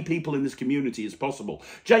as many people in this community as possible.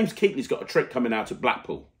 James Keatley's got a trick coming out at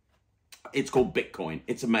Blackpool. It's called Bitcoin.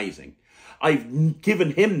 It's amazing. I've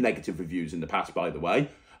given him negative reviews in the past, by the way.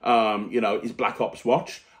 His Black Ops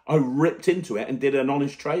watch. I ripped into it and did an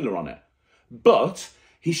honest trailer on it. But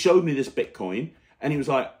he showed me this Bitcoin, and he was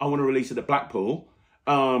like, I want to release it at Blackpool.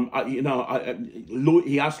 He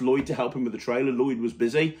asked Lloyd to help him with the trailer. Lloyd was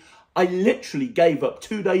busy. I literally gave up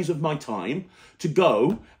 2 days of my time to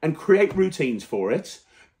go and create routines for it,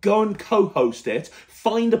 go and co-host it,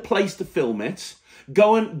 find a place to film it,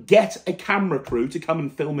 go and get a camera crew to come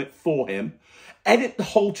and film it for him, edit the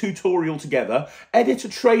whole tutorial together, edit a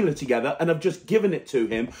trailer together, and I've just given it to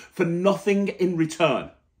him for nothing in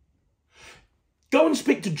return. Go and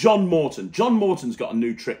speak to John Morton. John Morton's got a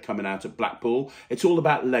new trick coming out at Blackpool. It's all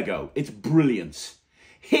about Lego. It's brilliant.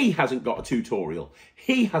 He hasn't got a tutorial.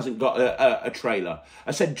 He hasn't got a trailer.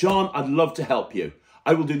 I said, John, I'd love to help you.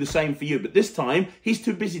 I will do the same for you. But this time, he's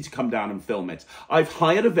too busy to come down and film it. I've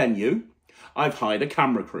hired a venue. I've hired a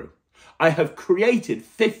camera crew. I have created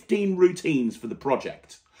 15 routines for the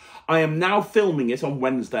project. I am now filming it on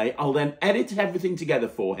Wednesday. I'll then edit everything together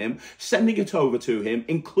for him, sending it over to him,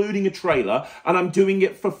 including a trailer, and I'm doing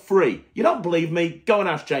it for free. You don't believe me? Go and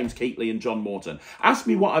ask James Keatley and John Morton. Ask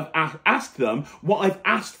me what I've asked them, what I've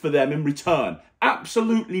asked for them in return.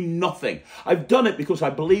 Absolutely nothing. I've done it because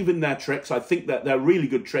I believe in their tricks. I think that they're really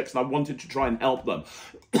good tricks, and I wanted to try and help them.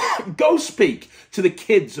 Go speak to the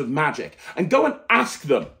kids of magic and go and ask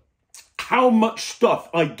them how much stuff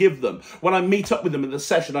I give them when I meet up with them in the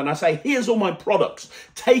session and I say, here's all my products,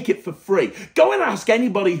 take it for free. Go and ask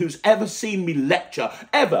anybody who's ever seen me lecture,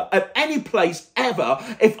 ever, at any place, ever,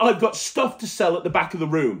 if I've got stuff to sell at the back of the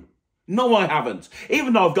room. No, I haven't.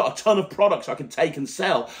 Even though I've got a ton of products I can take and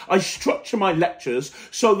sell, I structure my lectures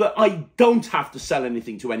so that I don't have to sell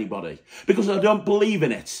anything to anybody because I don't believe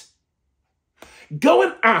in it. Go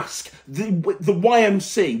and ask the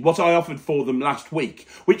YMC what I offered for them last week,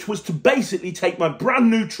 which was to basically take my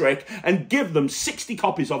brand new trick and give them 60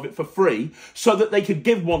 copies of it for free so that they could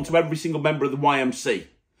give one to every single member of the YMC.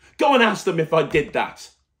 Go and ask them if I did that.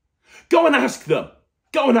 Go and ask them.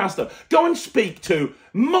 Go and ask them. Go and speak to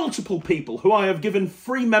multiple people who I have given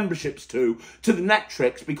free memberships to the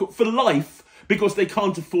Netrix for life, because they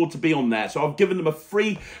can't afford to be on there. So I've given them a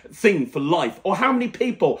free thing for life. Or how many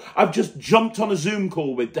people I've just jumped on a Zoom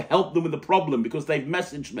call with to help them with a problem because they've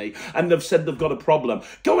messaged me and they've said they've got a problem.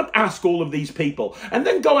 Go and ask all of these people. And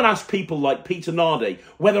then go and ask people like Peter Nardi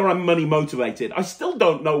whether I'm money motivated. I still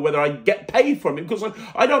don't know whether I get paid from it because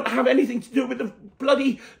I don't have anything to do with the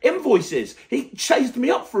bloody invoices. He chased me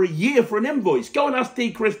up for a year for an invoice. Go and ask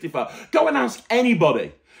D. Christopher. Go and ask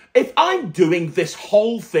anybody. If I'm doing this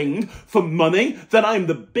whole thing for money, then I'm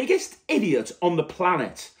the biggest idiot on the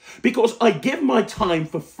planet because I give my time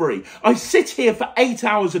for free. I sit here for 8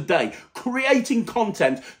 hours a day creating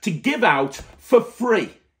content to give out for free.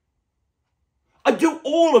 I do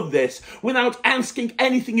all of this without asking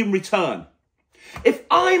anything in return. If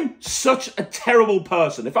I'm such a terrible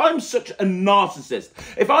person, if I'm such a narcissist,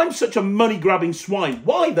 if I'm such a money-grabbing swine,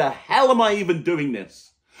 why the hell am I even doing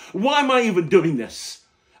this? Why am I even doing this?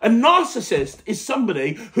 A narcissist is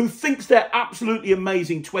somebody who thinks they're absolutely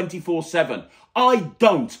amazing 24/7. I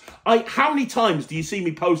don't. How many times do you see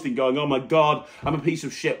me posting going, oh my God, I'm a piece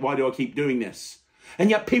of shit, why do I keep doing this? And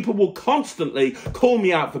yet people will constantly call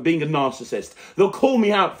me out for being a narcissist. They'll call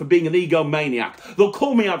me out for being an egomaniac. They'll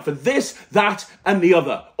call me out for this, that, and the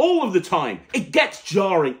other. All of the time. It gets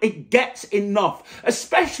jarring. It gets enough.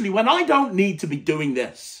 Especially when I don't need to be doing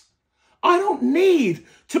this. I don't need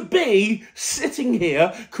to be sitting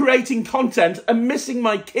here creating content and missing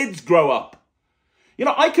my kids grow up. You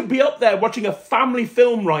know, I could be up there watching a family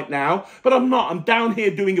film right now, but I'm not. I'm down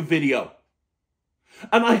here doing a video.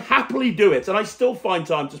 And I happily do it. And I still find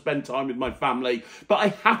time to spend time with my family, but I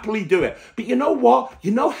happily do it. But you know what? You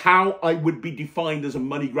know how I would be defined as a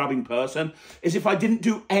money-grabbing person? Is if I didn't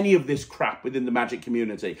do any of this crap within the magic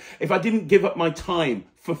community. If I didn't give up my time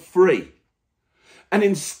for free. And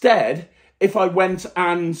instead, if I went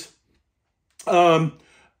and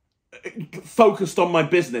focused on my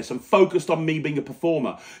business and focused on me being a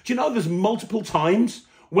performer. Do you know there's multiple times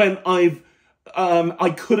when I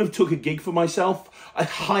could have took a gig for myself, a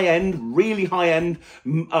high-end, really high-end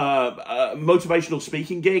motivational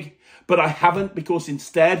speaking gig, but I haven't because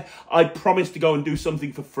instead I promised to go and do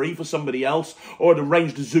something for free for somebody else or had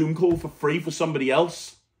arranged a Zoom call for free for somebody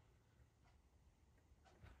else.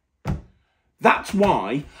 That's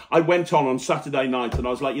why I went on Saturday night and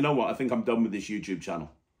I was like, you know what, I think I'm done with this YouTube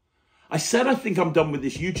channel. I said I think I'm done with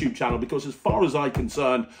this YouTube channel because as far as I'm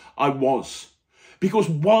concerned, I was. Because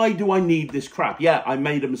why do I need this crap? Yeah, I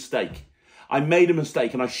made a mistake. I made a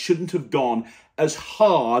mistake and I shouldn't have gone as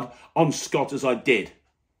hard on Scott as I did.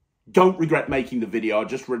 Don't regret making the video. I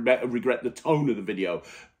just regret the tone of the video.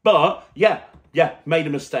 But yeah, made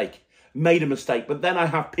a mistake. Made a mistake. But then I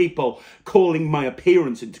have people calling my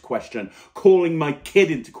appearance into question, calling my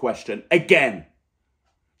kid into question again.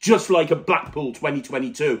 Just like at Blackpool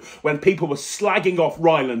 2022, when people were slagging off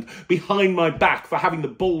Ryland behind my back for having the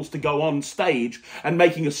balls to go on stage and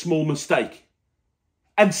making a small mistake.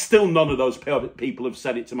 And still none of those people have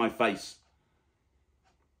said it to my face.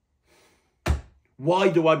 Why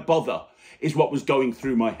do I bother? Is what was going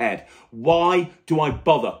through my head. Why do I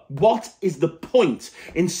bother? What is the point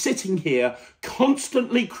in sitting here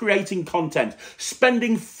constantly creating content,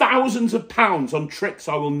 spending thousands of pounds on tricks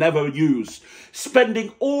I will never use,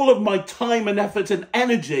 spending all of my time and effort and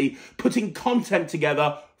energy putting content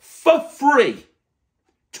together for free,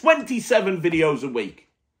 27 videos a week,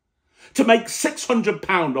 to make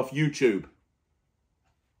 £600 off YouTube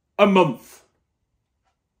a month?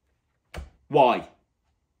 Why?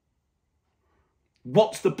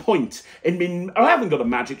 What's the point in me? I haven't got a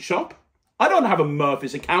magic shop. I don't have a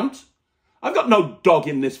Murphy's account. I've got no dog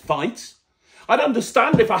in this fight. I'd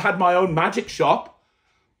understand if I had my own magic shop.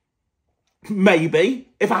 Maybe.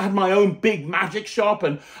 If I had my own big magic shop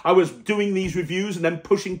and I was doing these reviews and then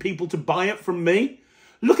pushing people to buy it from me.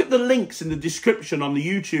 Look at the links in the description on the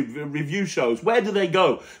YouTube review shows. Where do they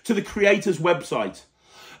go? To the creator's website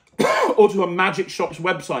or to a magic shop's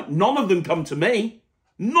website. None of them come to me.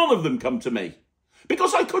 None of them come to me.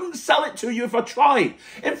 Because I couldn't sell it to you if I tried.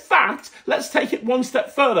 In fact, let's take it one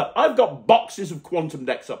step further. I've got boxes of quantum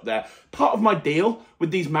decks up there. Part of my deal with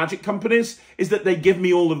these magic companies is that they give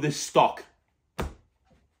me all of this stock.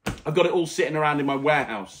 I've got it all sitting around in my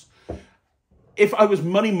warehouse. If I was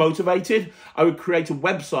money motivated, I would create a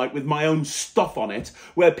website with my own stuff on it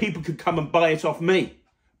where people could come and buy it off me.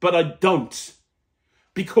 But I don't.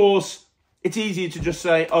 Because it's easier to just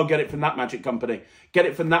say, oh, get it from that magic company. Get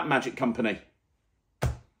it from that magic company.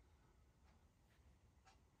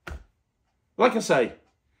 Like I say,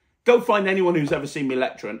 go find anyone who's ever seen me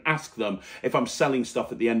lecture and ask them if I'm selling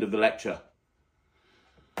stuff at the end of the lecture.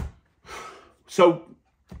 So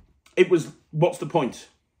it was, what's the point?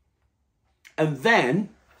 And then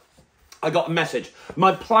I got a message.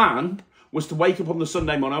 My plan was to wake up on the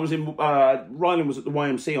Sunday morning. I was in, Ryland was at the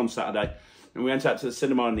YMC on Saturday. And we went out to the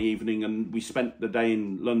cinema in the evening and we spent the day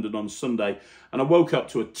in London on Sunday. And I woke up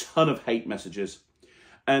to a ton of hate messages.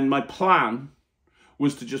 And my plan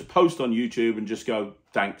was to just post on YouTube and just go,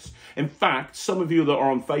 thanks. In fact, some of you that are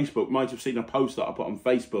on Facebook might have seen a post that I put on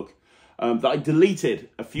Facebook that I deleted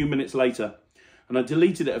a few minutes later. And I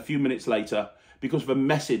deleted it a few minutes later because of a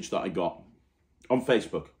message that I got on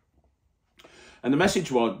Facebook. And the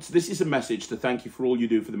message was, this is a message to thank you for all you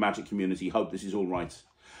do for the magic community. Hope this is all right.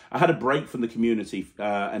 I had a break from the community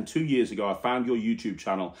and 2 years ago I found your YouTube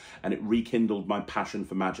channel and it rekindled my passion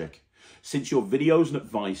for magic. Since your videos and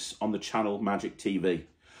advice on the channel Magic TV,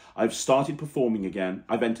 I've started performing again.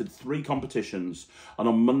 I've entered 3 competitions. And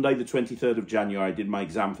on Monday, the 23rd of January, I did my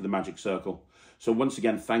exam for the Magic Circle. So once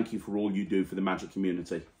again, thank you for all you do for the Magic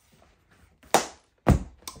community.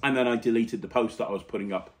 And then I deleted the post that I was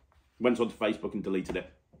putting up. Went onto Facebook and deleted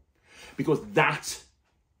it. Because that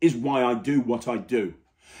is why I do what I do.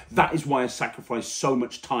 That is why I sacrifice so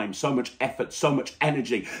much time, so much effort, so much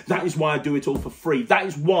energy. That is why I do it all for free. That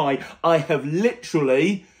is why I have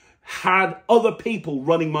literally had other people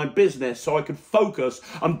running my business so I could focus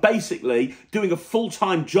on basically doing a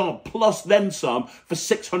full-time job plus then some for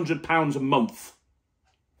 £600 a month.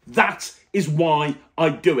 That is why I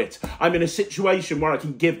do it. I'm in a situation where I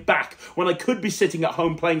can give back. When I could be sitting at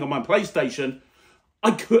home playing on my PlayStation,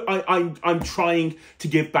 I'm trying to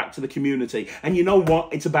give back to the community. And you know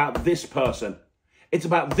what? It's about this person. It's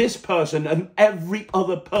about this person and every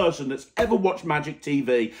other person that's ever watched Magic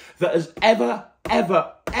TV that has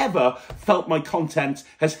ever felt my content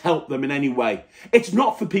has helped them in any way. It's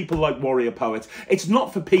not for people like Warrior Poet. It's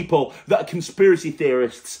not for people that are conspiracy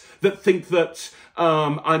theorists that think that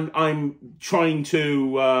I'm trying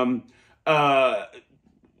to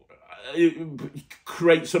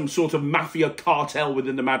create some sort of mafia cartel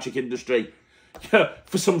within the magic industry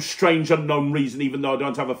for some strange unknown reason, even though I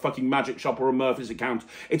don't have a fucking magic shop or a Murphy's account.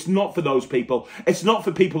 It's not for those people. It's not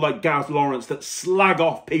for people like Gareth Lawrence that slag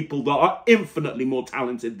off people that are infinitely more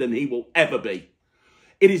talented than he will ever be.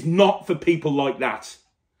 It is not for people like that.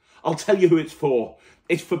 I'll tell you who it's for.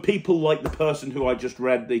 It's for people like the person who I just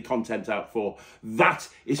read the content out for. That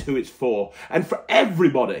is who it's for. And for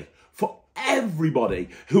everybody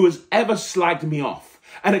who has ever slagged me off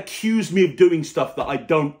and accused me of doing stuff that I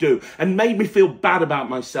don't do and made me feel bad about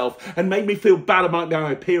myself and made me feel bad about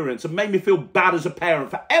my appearance and made me feel bad as a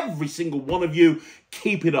parent, for every single one of you,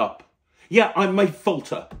 keep it up. Yeah, I may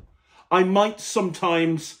falter. I might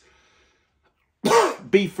sometimes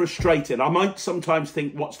be frustrated. I might sometimes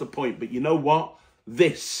think, what's the point? But you know what?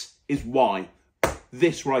 This is why.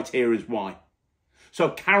 This right here is why. So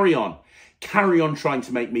carry on. Carry on trying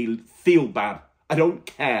to make me feel bad. I don't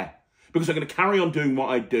care. Because I'm going to carry on doing what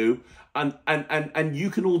I do. And you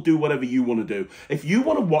can all do whatever you want to do. If you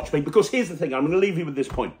want to watch me, because here's the thing. I'm going to leave you with this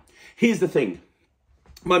point. Here's the thing.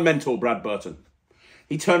 My mentor, Brad Burton,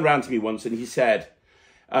 he turned around to me once and he said,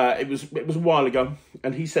 it was a while ago,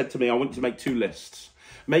 and he said to me, I want you to make 2 lists.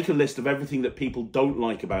 Make a list of everything that people don't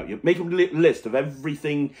like about you. Make a list of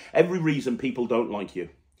every reason people don't like you.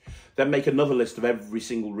 Then make another list of every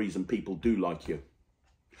single reason people do like you.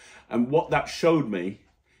 And what that showed me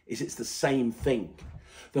is it's the same thing.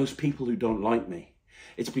 Those people who don't like me,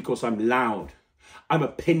 it's because I'm loud, I'm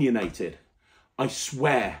opinionated, I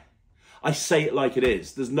swear, I say it like it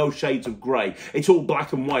is. There's no shades of grey. It's all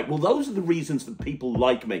black and white. Well, those are the reasons that people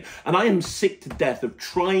like me. And I am sick to death of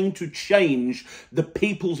trying to change the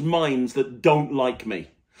people's minds that don't like me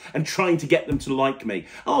and trying to get them to like me.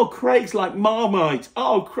 Oh, Craig's like Marmite.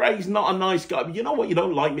 Oh, Craig's not a nice guy. But you know what? You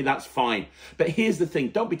don't like me, that's fine. But here's the thing.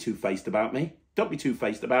 Don't be two-faced about me. Don't be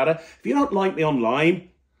two-faced about it. If you don't like me online,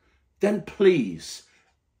 then please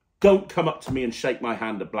don't come up to me and shake my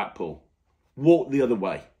hand at Blackpool. Walk the other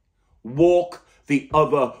way. Walk the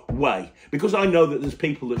other way. Because I know that there's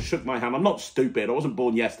people that shook my hand. I'm not stupid. I wasn't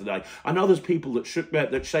born yesterday. I know there's people that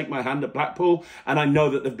shake my hand at Blackpool, and I know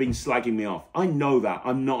that they've been slagging me off. I know that.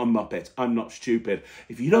 I'm not a muppet. I'm not stupid.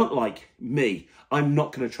 If you don't like me, I'm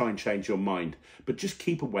not going to try and change your mind. But just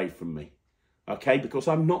keep away from me. Okay? Because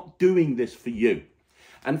I'm not doing this for you.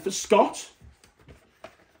 And for Scott,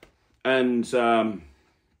 and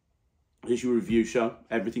here's your review show,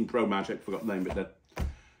 Everything Pro Magic. Forgot the name of it then.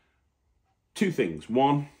 2 things.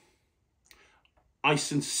 1, I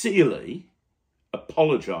sincerely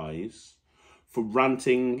apologise for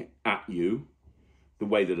ranting at you the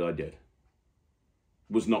way that I did. It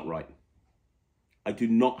was not right. I do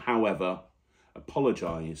not, however,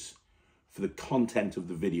 apologise for the content of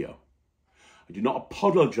the video. I do not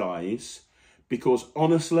apologise because,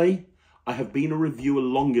 honestly, I have been a reviewer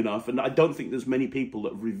long enough, and I don't think there's many people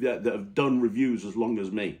that have done reviews as long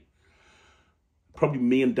as me. Probably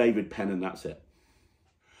me and David Penn, and that's it.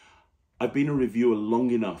 I've been a reviewer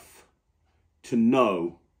long enough to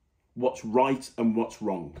know what's right and what's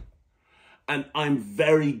wrong. And I'm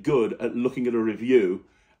very good at looking at a review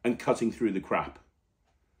and cutting through the crap.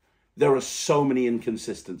 There are so many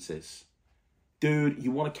inconsistencies. Dude,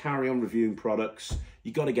 you want to carry on reviewing products,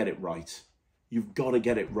 you got to get it right. You've got to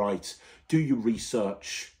get it right. Do your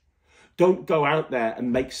research. Don't go out there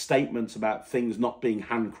and make statements about things not being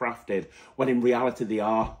handcrafted when in reality they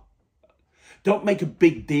are. Don't make a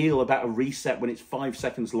big deal about a reset when it's 5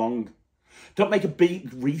 seconds long. Don't make a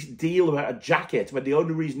big deal about a jacket when the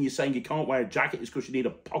only reason you're saying you can't wear a jacket is because you need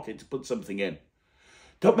a pocket to put something in.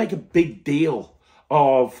 Don't make a big deal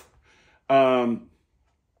of, the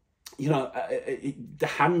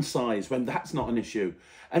hand size when that's not an issue.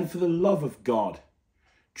 And for the love of God,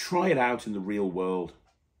 try it out in the real world.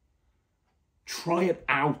 Try it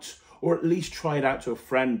out, or at least try it out to a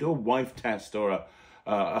friend. Do a wife test, or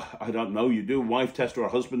I don't know, you do a wife test or a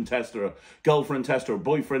husband test or a girlfriend test or a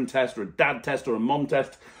boyfriend test or a dad test or a mom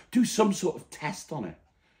test. Do some sort of test on it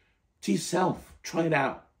to yourself. Try it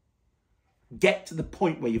out. Get to the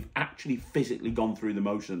point where you've actually physically gone through the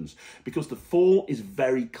motions, because the fall is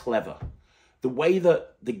very clever. The way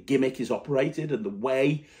that the gimmick is operated and the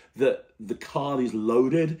way that the card is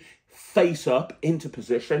loaded face up into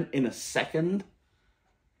position in a second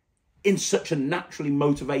in such a naturally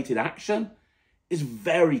motivated action is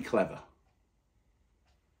very clever.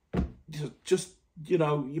 Just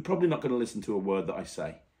you're probably not going to listen to a word that I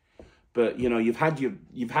say, but you've had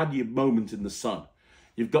your moment in the sun.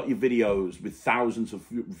 You've got your videos with thousands of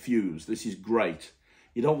views. This is great.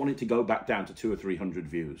 You don't want it to go back down to 200 or 300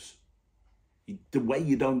 views. The way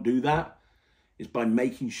you don't do that is by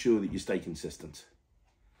making sure that you stay consistent.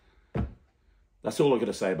 That's all I've got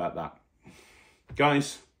to say about that.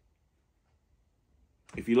 Guys,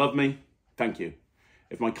 if you love me, thank you.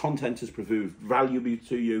 If my content has proved valuable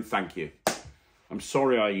to you, thank you. I'm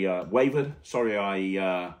sorry I wavered. Sorry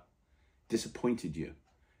I disappointed you.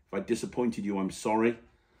 If I disappointed you, I'm sorry.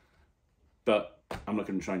 But I'm not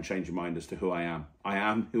going to try and change your mind as to who I am. I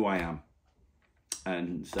am who I am.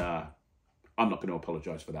 And I'm not going to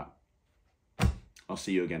apologize for that. I'll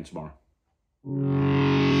see you again tomorrow.